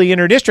actually in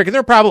her district. And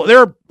there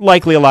are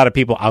likely a lot of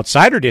people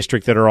outside her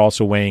district that are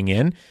also weighing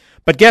in.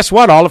 But guess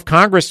what? All of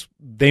Congress,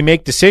 they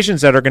make decisions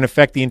that are going to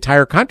affect the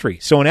entire country.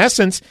 So in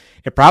essence,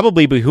 it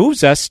probably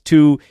behooves us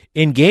to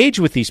engage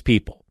with these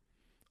people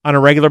on a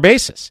regular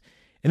basis.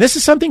 And this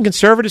is something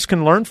conservatives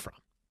can learn from.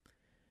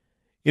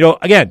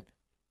 Again,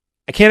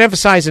 I can't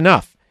emphasize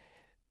enough.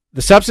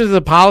 The substance of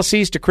the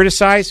policies to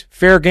criticize,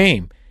 fair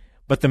game.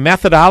 But the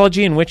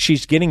methodology in which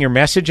she's getting her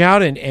message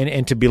out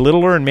and to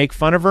belittle her and make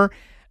fun of her,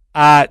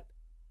 I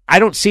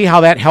don't see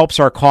how that helps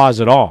our cause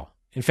at all.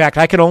 In fact,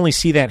 I could only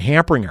see that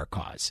hampering our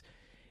cause.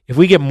 If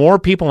we get more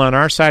people on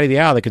our side of the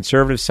aisle, the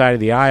conservative side of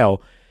the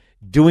aisle,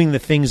 doing the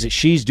things that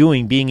she's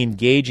doing, being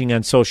engaging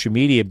on social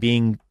media,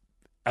 being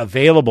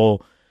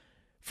available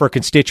for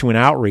constituent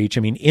outreach,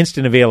 I mean,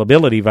 instant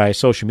availability via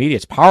social media,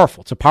 it's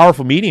powerful. It's a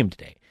powerful medium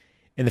today.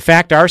 And the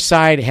fact our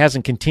side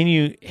hasn't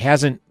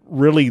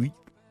really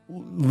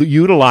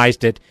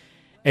utilized it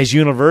as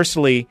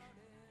universally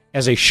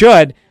as they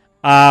should,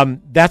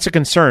 that's a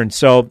concern.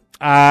 So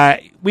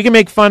we can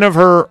make fun of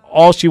her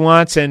all she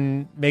wants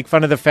and make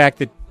fun of the fact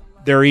that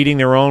they're eating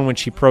their own when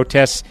she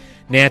protests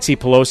Nancy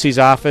Pelosi's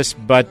office.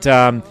 But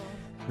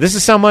this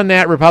is someone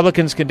that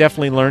Republicans can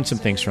definitely learn some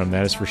things from,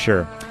 that is for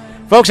sure.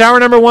 Folks, hour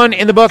number 1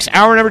 in the books.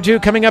 Hour number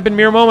 2 coming up in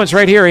mere moments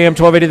right here. AM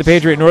 1280 The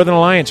Patriot, Northern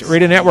Alliance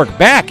Radio Network.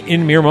 Back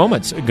in mere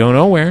moments. Go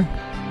nowhere.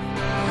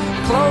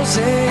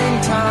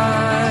 Closing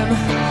time.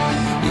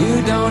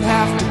 You don't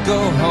have to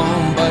go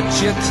home,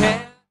 but you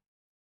can.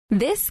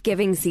 This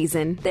giving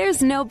season,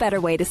 there's no better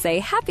way to say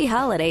happy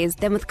holidays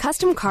than with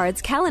custom cards,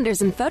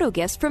 calendars, and photo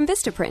gifts from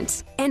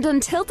Vistaprint. And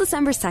until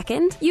December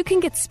 2nd, you can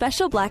get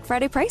special Black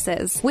Friday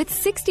prices with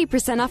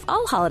 60% off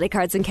all holiday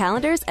cards and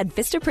calendars at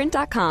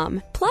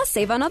Vistaprint.com. Plus,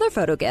 save on other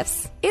photo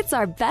gifts. It's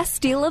our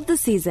best deal of the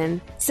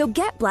season. So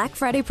get Black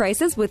Friday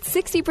prices with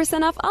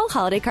 60% off all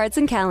holiday cards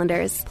and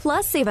calendars.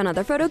 Plus, save on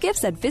other photo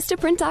gifts at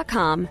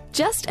Vistaprint.com.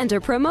 Just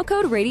enter promo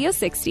code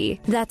Radio60.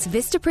 That's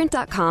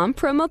Vistaprint.com,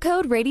 promo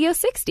code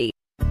Radio60.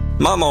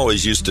 Mom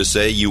always used to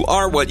say, you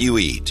are what you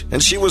eat.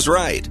 And she was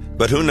right.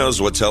 But who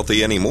knows what's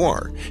healthy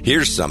anymore?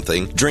 Here's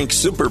something. Drink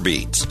Super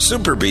Beets.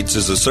 Super Beets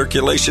is a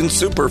circulation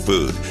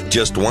superfood.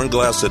 Just 1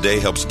 glass a day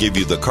helps give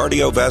you the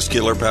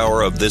cardiovascular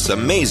power of this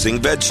amazing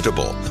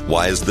vegetable.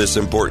 Why is this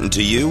important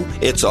to you?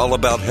 It's all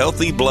about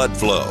healthy blood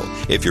flow.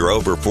 If you're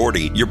over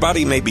 40, your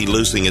body may be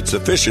losing its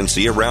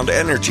efficiency around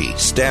energy,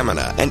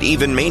 stamina, and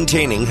even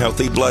maintaining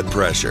healthy blood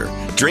pressure.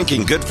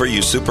 Drinking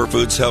good-for-you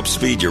superfoods helps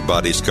feed your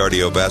body's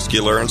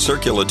cardiovascular and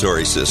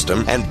circulatory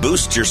system and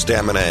boost your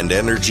stamina and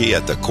energy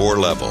at the core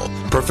level.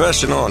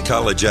 Professional and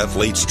college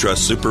athletes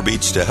trust Super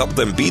Beets to help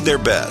them be their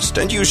best,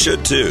 and you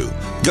should too.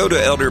 Go to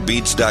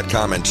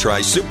elderbeets.com and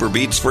try Super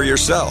Beets for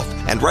yourself.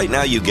 And right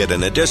now you get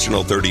an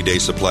additional 30-day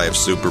supply of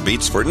Super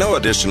Beets for no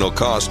additional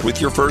cost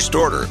with your first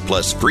order,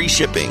 plus free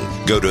shipping.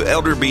 Go to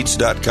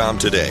elderbeets.com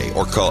today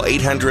or call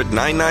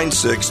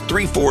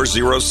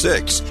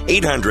 800-996-3406.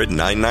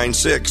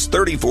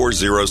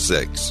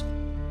 800-996-3406.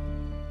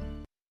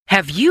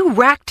 Have you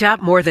racked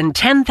up more than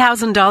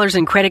 $10,000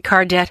 in credit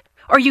card debt?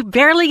 Are you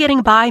barely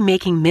getting by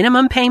making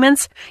minimum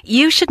payments?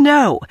 You should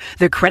know.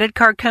 The credit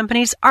card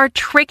companies are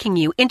tricking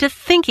you into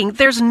thinking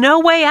there's no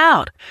way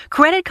out.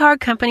 Credit card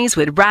companies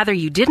would rather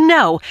you didn't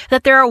know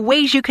that there are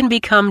ways you can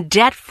become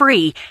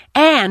debt-free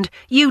and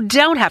you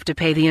don't have to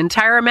pay the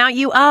entire amount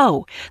you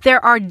owe.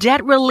 There are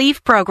debt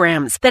relief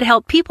programs that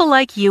help people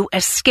like you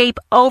escape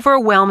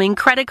overwhelming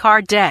credit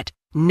card debt.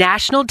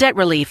 National Debt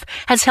Relief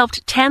has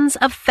helped tens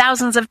of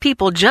thousands of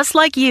people just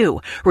like you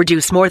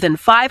reduce more than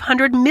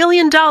 $500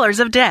 million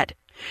of debt.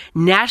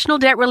 National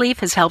Debt Relief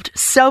has helped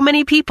so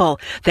many people,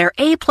 they're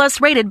A+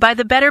 rated by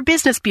the Better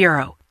Business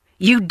Bureau.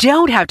 You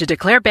don't have to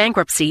declare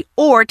bankruptcy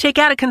or take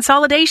out a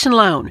consolidation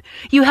loan.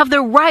 You have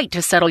the right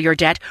to settle your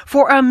debt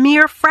for a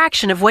mere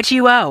fraction of what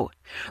you owe.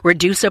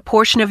 Reduce a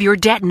portion of your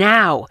debt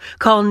now.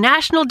 Call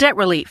National Debt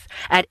Relief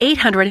at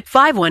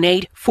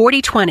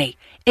 800-518-4020.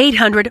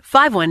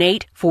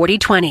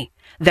 800-518-4020.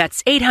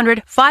 That's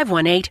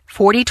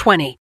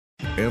 800-518-4020.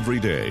 Every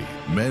day,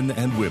 men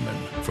and women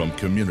from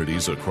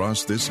communities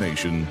across this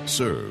nation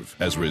serve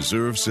as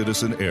Reserve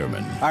Citizen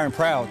Airmen. I am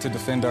proud to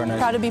defend our nation.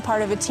 Proud to be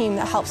part of a team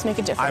that helps make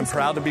a difference. I'm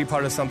proud to be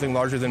part of something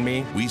larger than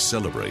me. We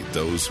celebrate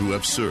those who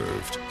have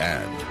served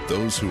and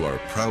those who are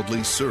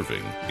proudly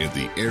serving in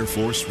the Air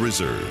Force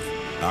Reserve.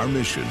 Our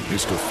mission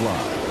is to fly,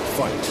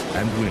 fight,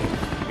 and win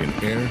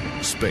in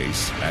air,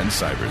 space, and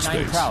cyberspace. I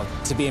am proud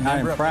to be a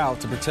member. I am proud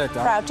to protect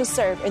our... Proud to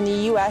serve in the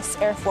U.S.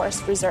 Air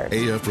Force Reserve.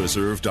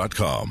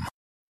 AFReserve.com.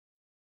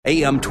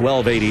 AM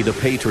 1280, The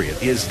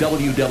Patriot, is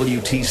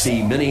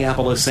WWTC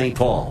Minneapolis, St.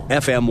 Paul.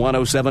 FM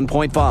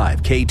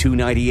 107.5,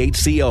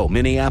 K298CO,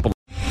 Minneapolis.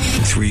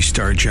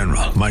 3-star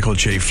General Michael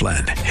J.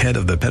 Flynn, head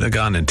of the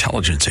Pentagon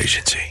Intelligence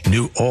Agency,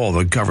 knew all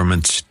the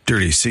government's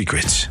dirty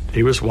secrets.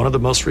 He was one of the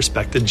most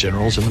respected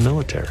generals in the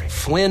military.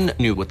 Flynn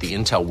knew what the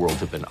intel world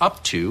had been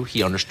up to.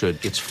 He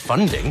understood its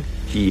funding.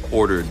 He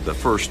ordered the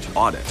first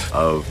audit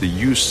of the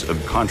use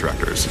of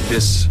contractors.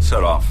 This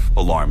set off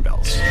alarm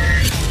bells.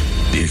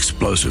 The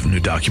explosive new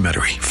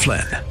documentary,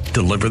 Flynn,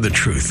 Deliver the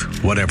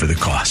Truth, Whatever the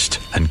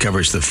Cost,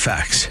 uncovers the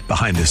facts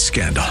behind this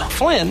scandal.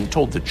 Flynn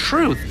told the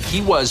truth.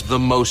 He was the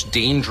most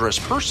dangerous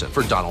person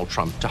for Donald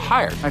Trump to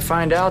hire. I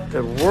find out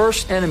the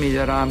worst enemy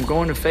that I'm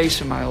going to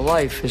face in my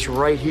life is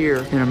right here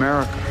in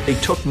America. They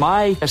took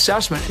my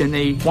assessment and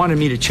they wanted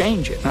me to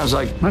change it. And I was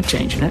like, I'm not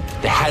changing it.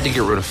 They had to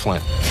get rid of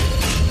Flynn.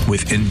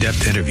 With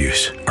in-depth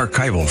interviews,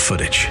 archival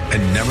footage,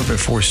 and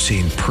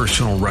never-before-seen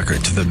personal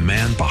records of the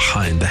man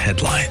behind the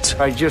headlines.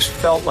 I just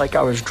felt like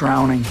I was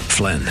drowning.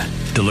 Flynn,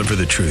 Deliver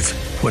the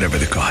Truth, Whatever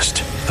the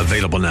Cost.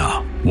 Available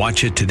now.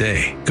 Watch it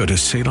today. Go to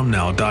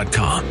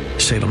salemnow.com.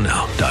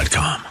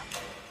 salemnow.com.